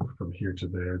do from here to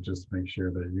there. Just make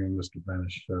sure that you and Mr.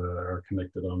 Benish are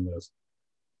connected on this.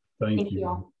 Thank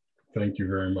you. Thank you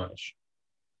very much.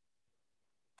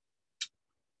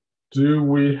 Do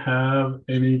we have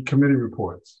any committee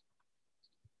reports?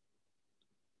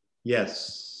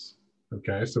 Yes.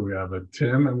 Okay, so we have a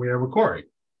Tim and we have a Corey.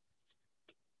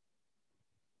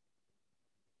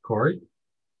 Corey?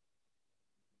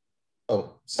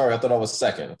 Oh, sorry, I thought I was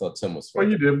second. I thought Tim was first. Well,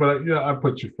 you did, but yeah, I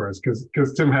put you first because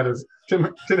Tim was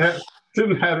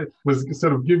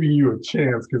sort of giving you a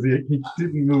chance because he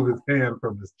didn't move his hand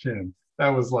from his chin. That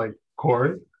was like,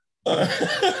 Corey.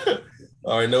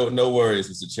 All right, no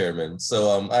worries, Mr. Chairman.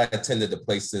 So I attended the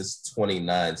Places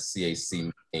 29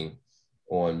 CAC meeting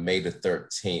on May the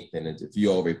 13th. And if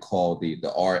you all recall, the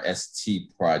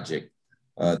RST project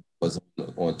was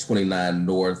on 29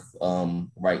 North,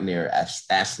 right near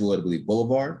Ashwood, I believe,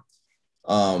 Boulevard.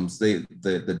 So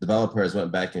the developers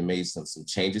went back and made some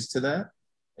changes to that.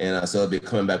 And so it'll be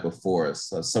coming back before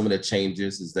us. Some of the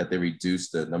changes is that they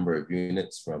reduced the number of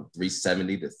units from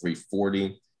 370 to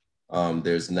 340.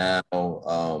 There's now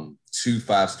 2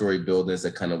 5-story buildings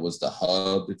that kind of was the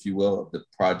hub, if you will, of the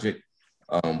project,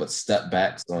 but step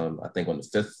backs I think on the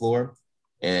 5th floor.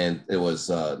 And it was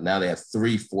now they have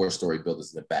 3 4-story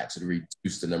buildings in the back. So they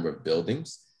reduced the number of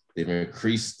buildings. They've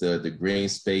increased the green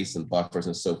space and buffers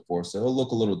and so forth. So it'll look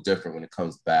a little different when it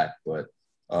comes back. But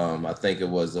I think it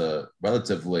was a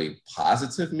relatively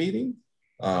positive meeting.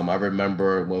 I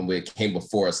remember when it came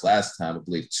before us last time, I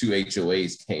believe 2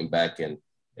 HOAs came back in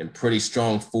pretty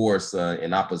strong force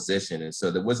in opposition. And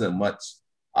so there wasn't much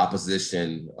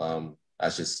opposition. I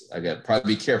got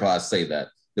probably be careful how I say that.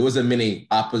 There wasn't many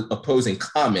opposing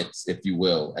comments, if you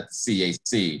will, at the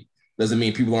CAC. Doesn't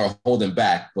mean people aren't holding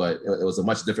back, but it was a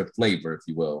much different flavor, if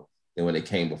you will, than when it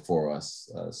came before us.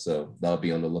 So that'll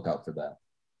be on the lookout for that.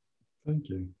 Thank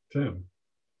you. Tim.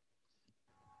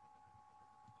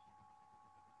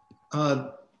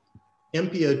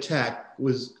 MPO Tech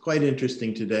was quite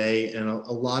interesting today, and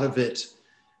a lot of it,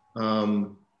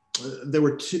 there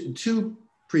were two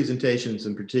presentations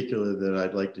in particular that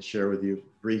I'd like to share with you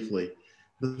briefly.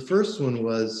 The first one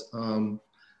was a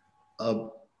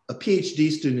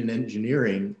PhD student in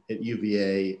engineering at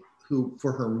UVA who,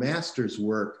 for her master's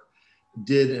work,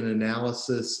 did an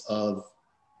analysis of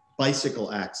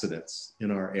bicycle accidents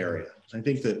in our area. I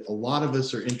think that a lot of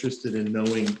us are interested in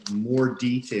knowing more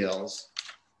details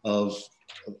of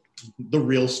the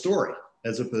real story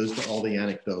as opposed to all the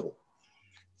anecdotal.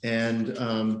 And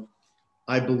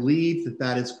I believe that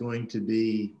that is going to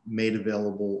be made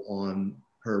available on,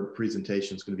 her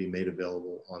presentation is going to be made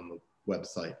available on the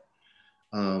website.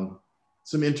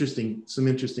 Some interesting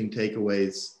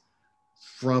takeaways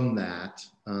from that,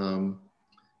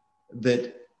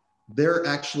 that they're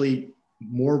actually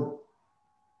more,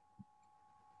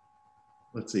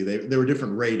 let's see, there were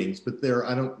different ratings, but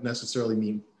I don't necessarily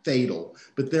mean fatal,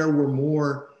 but there were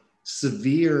more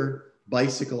severe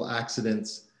bicycle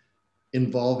accidents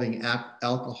involving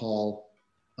alcohol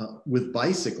with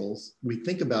bicycles. We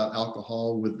think about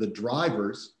alcohol with the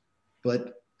drivers,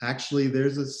 but actually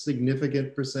there's a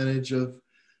significant percentage of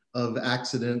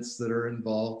accidents that are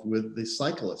involved with the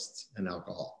cyclists and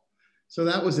alcohol. So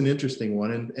that was an interesting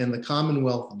one. And the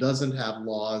Commonwealth doesn't have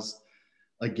laws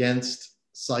against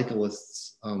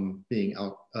cyclists being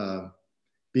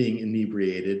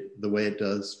inebriated the way it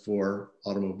does for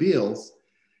automobiles.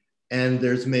 And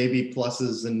there's maybe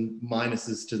pluses and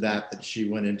minuses to that she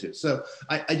went into. So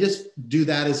I just do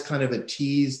that as kind of a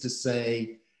tease to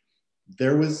say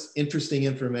there was interesting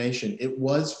information. It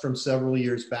was from several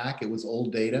years back. It was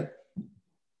old data.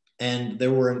 And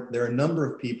there are a number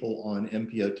of people on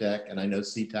MPO Tech, and I know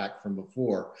CTAC from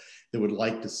before, that would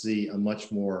like to see a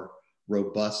much more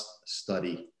robust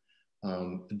study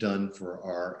done for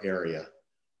our area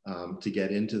to get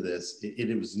into this.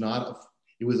 It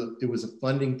was a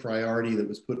funding priority that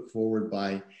was put forward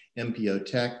by MPO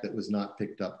Tech that was not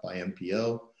picked up by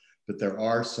MPO, but there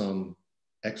are some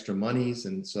extra monies,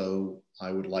 and so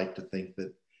I would like to think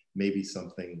that maybe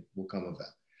something will come of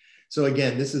that. So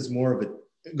again, this is more of a,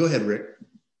 go ahead, Rick.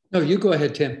 No, you go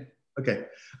ahead, Tim. Okay.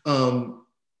 I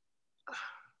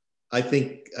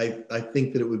think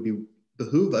that it would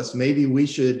behoove us. Maybe we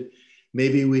should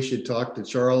talk to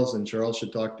Charles, and Charles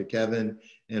should talk to Kevin,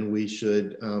 and we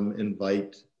should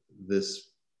invite this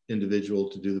individual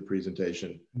to do the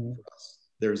presentation for us.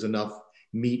 There's enough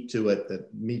meat to it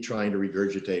that me trying to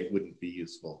regurgitate wouldn't be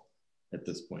useful at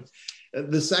this point.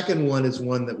 The second one is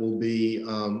one that will be,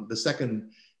 the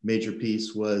second major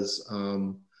piece was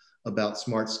about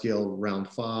Smart Scale Round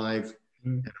 5.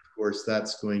 And of course,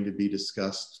 that's going to be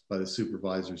discussed by the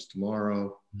supervisors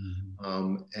tomorrow.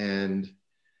 And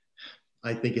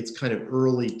I think it's kind of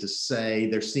early to say.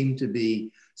 There seemed to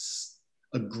be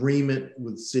agreement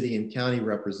with city and county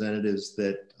representatives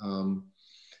that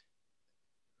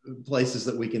places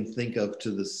that we can think of to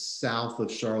the south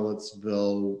of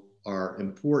Charlottesville are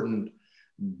important,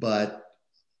 but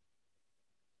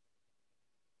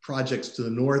projects to the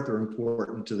north are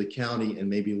important to the county and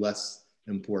maybe less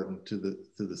important to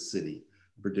the city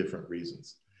for different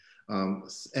reasons.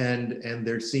 And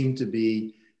there seemed to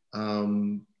be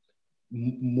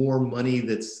more money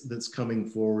that's coming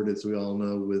forward, as we all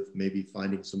know, with maybe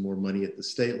finding some more money at the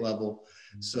state level.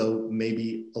 So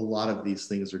maybe a lot of these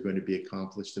things are going to be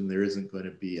accomplished and there isn't going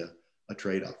to be a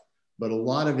trade-off. But a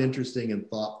lot of interesting and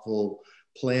thoughtful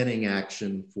planning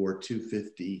action for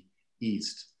 250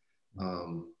 East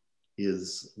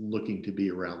is looking to be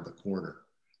around the corner.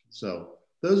 So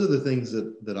those are the things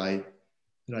that I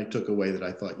took away that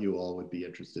I thought you all would be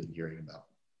interested in hearing about.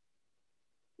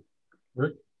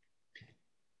 Rick?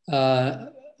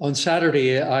 On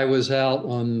Saturday, I was out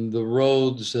on the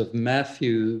roads of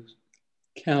Matthews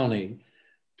County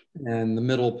and the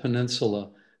Middle Peninsula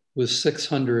with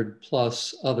 600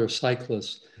 plus other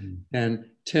cyclists. And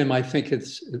Tim, I think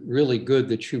it's really good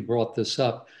that you brought this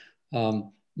up.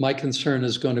 My concern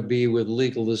is going to be with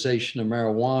legalization of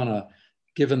marijuana,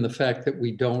 given the fact that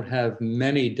we don't have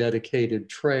many dedicated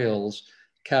trails,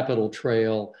 Capitol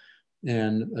Trail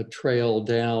and a trail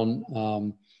down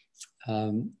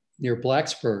near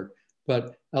Blacksburg.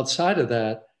 But outside of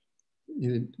that,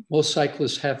 most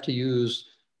cyclists have to use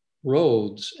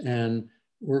roads, and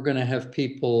we're going to have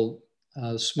people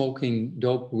smoking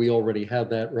dope. We already have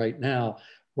that right now,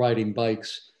 riding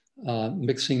bikes,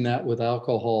 mixing that with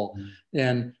alcohol.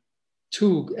 And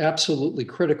two absolutely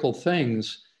critical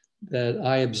things that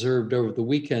I observed over the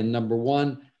weekend. Number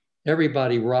one,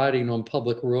 everybody riding on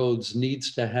public roads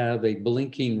needs to have a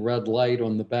blinking red light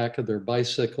on the back of their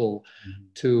bicycle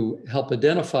to help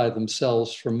identify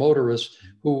themselves from motorists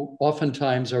who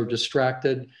oftentimes are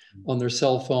distracted on their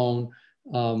cell phone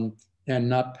and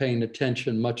not paying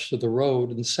attention much to the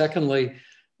road. And secondly,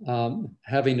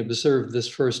 having observed this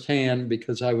firsthand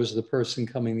because I was the person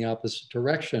coming the opposite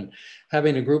direction,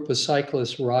 having a group of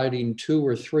cyclists riding 2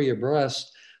 or 3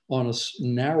 abreast on a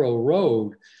narrow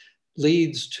road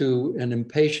leads to an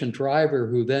impatient driver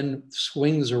who then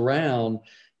swings around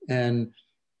and,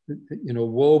 you know,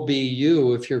 woe be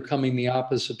you if you're coming the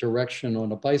opposite direction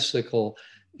on a bicycle.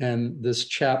 And this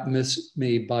chap missed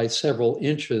me by several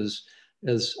inches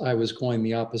as I was going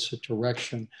the opposite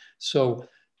direction. So,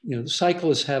 you know,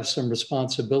 cyclists have some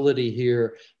responsibility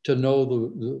here to know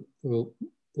the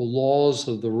laws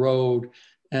of the road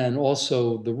and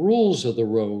also the rules of the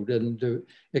road, and to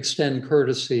extend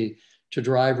courtesy to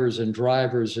drivers, and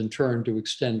drivers in turn to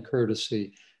extend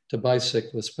courtesy to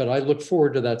bicyclists. But I look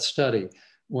forward to that study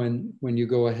when you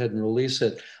go ahead and release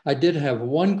it. I did have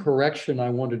one correction I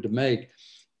wanted to make,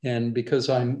 and because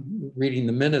I'm reading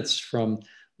the minutes from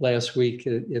last week,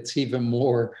 it's even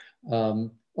more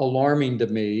alarming to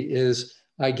me, is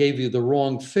I gave you the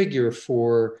wrong figure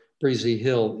for Breezy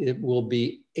Hill. It will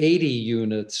be 80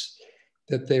 units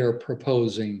that they are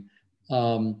proposing,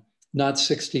 not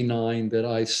 69 that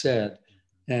I said.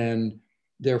 And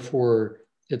therefore,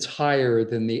 it's higher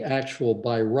than the actual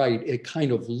by right. It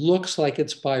kind of looks like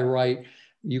it's by right.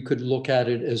 You could look at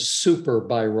it as super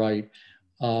by right,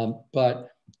 but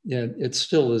it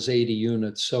still is 80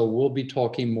 units. So we'll be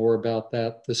talking more about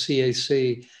that. The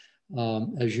CAC,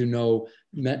 as you know,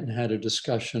 met and had a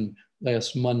discussion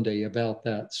last Monday about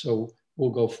that. So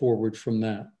we'll go forward from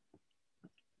that.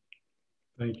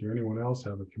 Thank you. Anyone else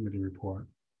have a committee report?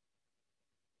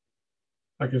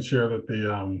 I can share that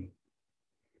the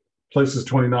Places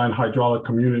 29 Hydraulic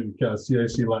Community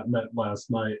CAC met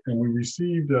last night, and we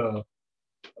received a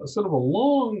sort of a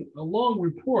long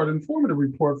report, informative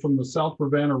report from the South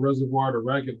Ravenna Reservoir to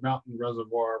Ragged Mountain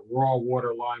Reservoir Raw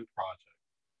Water Line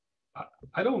Project.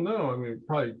 I don't know. I mean,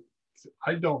 probably,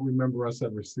 I don't remember us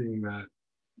ever seeing that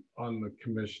on the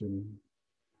commission.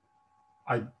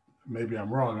 Maybe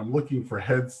I'm wrong. I'm looking for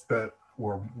heads that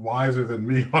were wiser than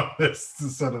me on this to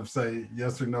sort of say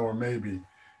yes or no or maybe.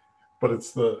 But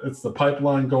it's the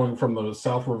pipeline going from the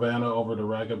South Ravenna over to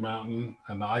Ragged Mountain,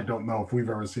 and I don't know if we've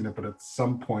ever seen it, but at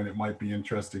some point it might be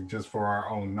interesting just for our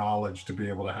own knowledge to be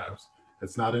able to have.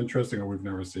 It's not interesting, or we've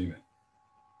never seen it.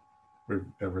 We've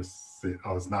never seen.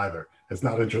 Oh, it's neither. It's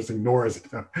not interesting, nor is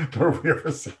it. Nor have we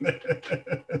ever seen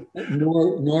it.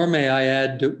 Nor may I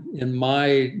add, in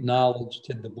my knowledge,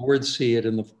 did the board see it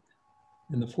in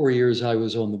the 4 years I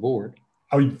was on the board?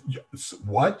 Oh,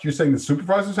 what? You're saying the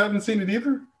supervisors haven't seen it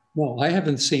either? No, I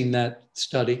haven't seen that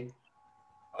study.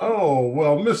 Oh,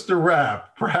 well, Mr.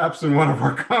 Rapp, perhaps in one of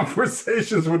our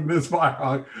conversations with Ms.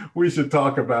 Weihawk, we should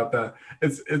talk about that.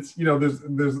 It's you know,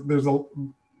 there's a,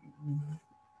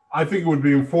 I think it would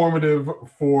be informative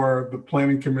for the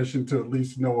Planning Commission to at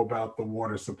least know about the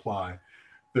water supply.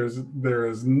 There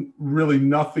is really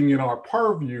nothing in our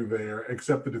purview there,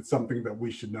 except that it's something that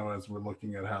we should know as we're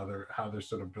looking at how they're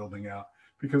sort of building out.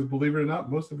 Because believe it or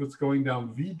not, most of it's going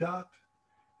down VDOT.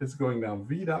 It's going down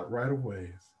VDOT right of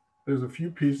ways. there's a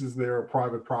few pieces there of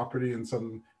private property and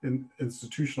some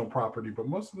institutional property, but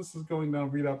most of this is going down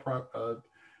VDOT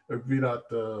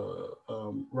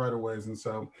right of ways. And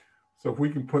so if we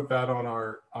can put that on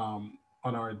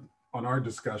our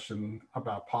discussion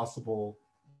about possible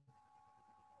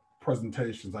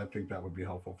presentations, I think that would be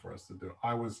helpful for us to do.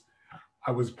 I was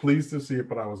pleased to see it,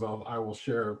 but I will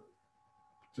share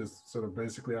just sort of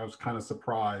basically, I was kind of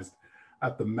surprised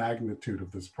at the magnitude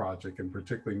of this project, and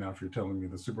particularly now if you're telling me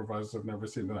the supervisors have never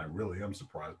seen it, then I really am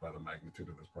surprised by the magnitude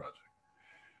of this project.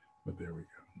 But there we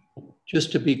go.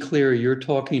 Just to be clear, you're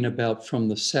talking about from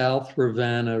the South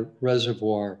Ravenna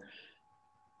Reservoir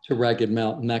to Ragged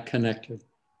Mountain, that connector.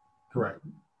 Correct.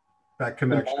 That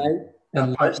connection,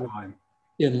 that pipeline.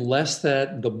 Unless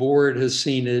that the board has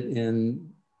seen it in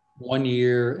 1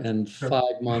 year and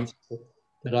 5 months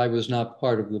that I was not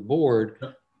part of the board,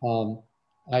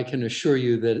 I can assure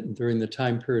you that during the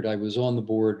time period I was on the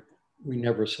board, we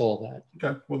never saw that.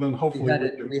 Okay, well then hopefully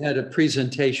we had a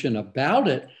presentation about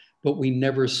it, but we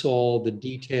never saw the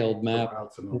detailed map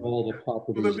of all the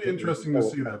properties. Well, that'd be interesting to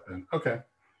see that then. Okay,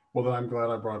 well then I'm glad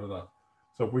I brought it up.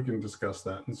 So if we can discuss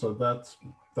that. And so that's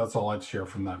all I'd share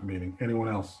from that meeting. Anyone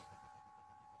else?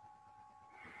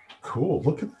 Cool,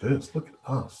 look at this, look at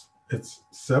us. It's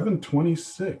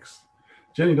 7:26.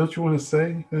 Jenny, don't you want to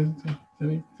say?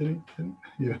 Jenny?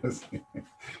 Yes.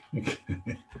 Okay.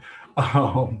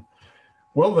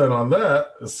 Well then on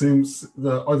that, it seems,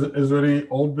 is there any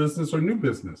old business or new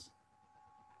business?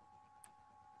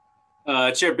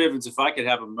 Chair Bivens, if I could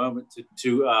have a moment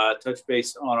to touch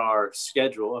base on our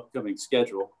upcoming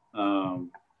schedule.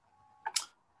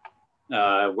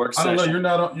 Work session.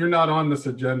 I don't know, you're not on this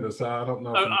agenda, so I don't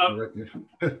know if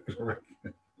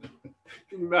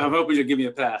I'm hoping you'll give me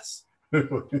a pass.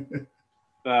 Well,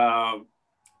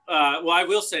 I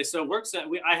will say, so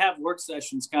I have work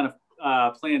sessions kind of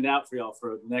planned out for y'all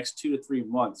for the next 2 to 3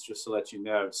 months, just to let you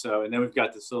know. So, and then we've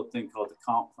got this little thing called the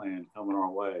comp plan coming our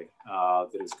way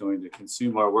that is going to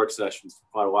consume our work sessions for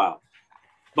quite a while.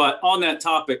 But on that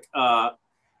topic, our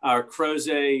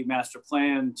Crozet master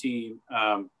plan team,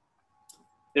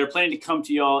 they're planning to come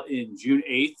to y'all in June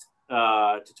 8th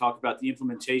to talk about the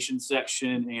implementation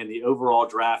section and the overall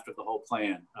draft of the whole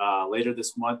plan. Later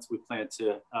this month, we plan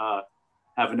to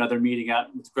have another meeting out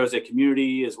with the Crozet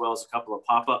community, as well as a couple of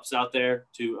pop-ups out there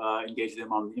to engage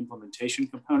them on the implementation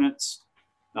components.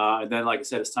 And then, like I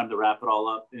said, it's time to wrap it all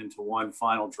up into one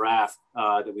final draft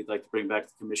that we'd like to bring back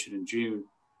to the commission in June.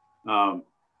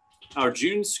 Our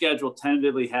June schedule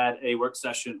tentatively had a work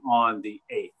session on the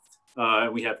 8th.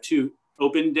 And we have 2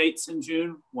 open dates in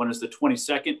June. One is the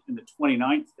 22nd and the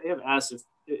 29th. They have asked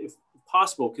if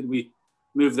possible, could we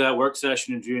move that work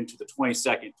session in June to the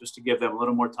 22nd, just to give them a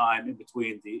little more time in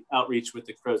between the outreach with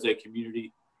the Crozet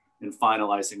community and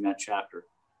finalizing that chapter.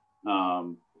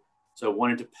 So I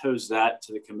wanted to pose that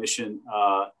to the commission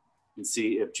and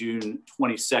see if June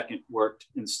 22nd worked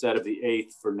instead of the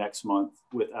 8th for next month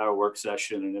with our work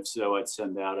session. And if so, I'd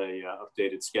send out a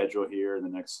updated schedule here in the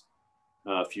next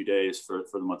few days for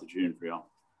the month of June for y'all.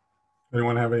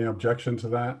 Anyone have any objection to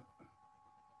that?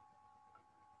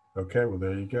 Okay, well,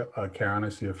 there you go. Karen, I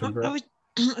see a finger up.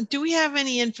 Do we have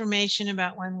any information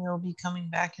about when we'll be coming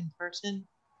back in person?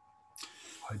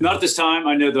 Not at this time.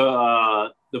 I know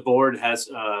the board has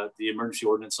the emergency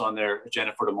ordinance on their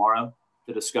agenda for tomorrow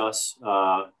to discuss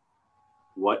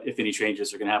what, if any,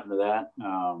 changes are going to happen to that.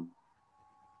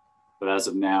 But as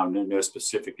of now, no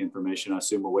specific information. I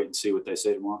assume we'll wait and see what they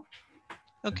say tomorrow.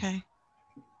 Okay.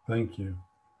 Thank you.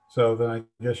 So then I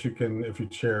guess you can, if you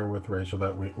share with Rachel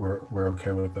that we're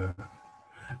okay with that.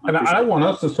 And I want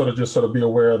us to sort of be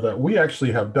aware that we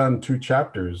actually have done 2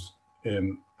 chapters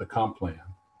in the comp plan.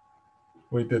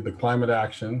 We did the climate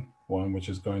action one, which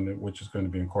is going to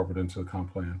be incorporated into the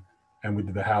comp plan, and we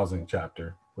did the housing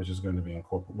chapter, which is going to be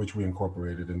which we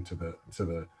incorporated into the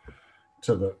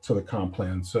comp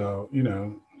plan. So, you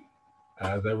know,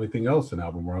 as everything else in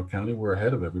Albemarle County, we're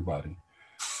ahead of everybody.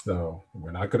 So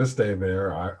we're not going to stay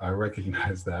there. I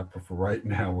recognize that, but for right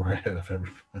now, we're ahead of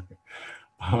everybody.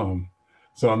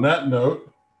 So on that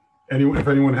note, if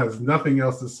anyone has nothing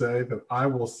else to say, then I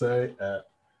will say at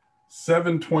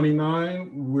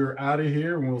 7:29, we're out of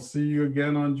here, and we'll see you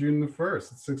again on June the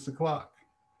 1st at 6 o'clock.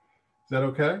 Is that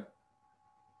okay? Is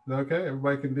that okay?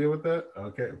 Everybody can deal with that?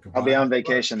 Okay. Goodbye. I'll be on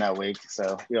vacation that week,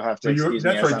 so you'll have to excuse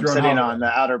me as I'm sitting on the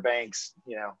Outer Banks,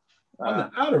 you know. On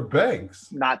the Outer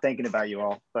Banks? Not thinking about you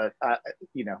all, but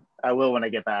you know, I will when I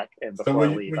get back, and before I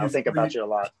leave, I'll think about you a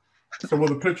lot. So will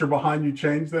the picture behind you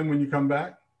change then when you come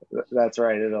back? That's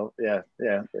right. It'll,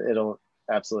 it'll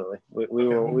absolutely. We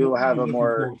will have a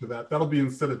more. To that. That'll be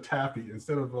instead of Taffy,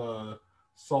 instead of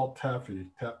salt taffy,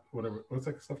 whatever. What's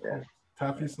that stuff called?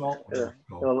 Taffy salt? Yeah.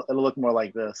 It'll look more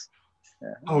like this.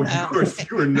 Yeah. Oh, of course,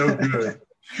 you are no good.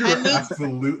 You're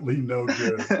absolutely no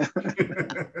good.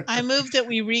 I move that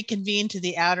we reconvene to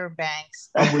the Outer Banks.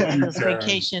 I'm with you, This Karen.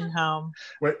 vacation home.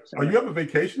 Wait, oh, you have a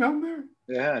vacation home there?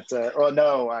 Yeah, it's well,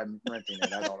 no, I'm renting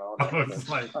it. I don't know. Oh, it's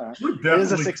like, it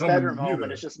is a 6-bedroom home,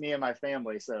 and it's just me and my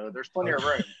family, so there's plenty of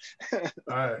room.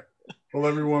 All right. Well,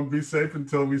 everyone, be safe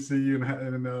until we see you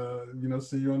and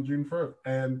see you on June 1st,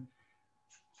 and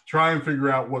try and figure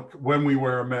out when we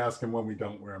wear a mask and when we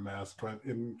don't wear a mask. But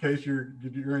in case you're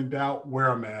in doubt, wear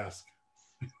a mask.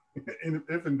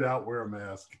 If in doubt, wear a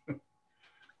mask.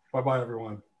 Bye-bye,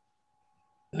 everyone.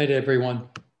 Night, everyone.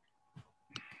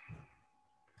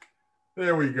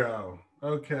 There we go.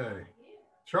 Okay.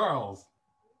 Charles,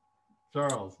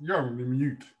 you're on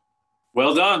mute.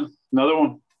 Well done. Another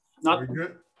one. Not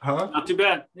good. Huh? Not too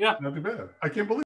bad. Yeah. Not too bad. I can't believe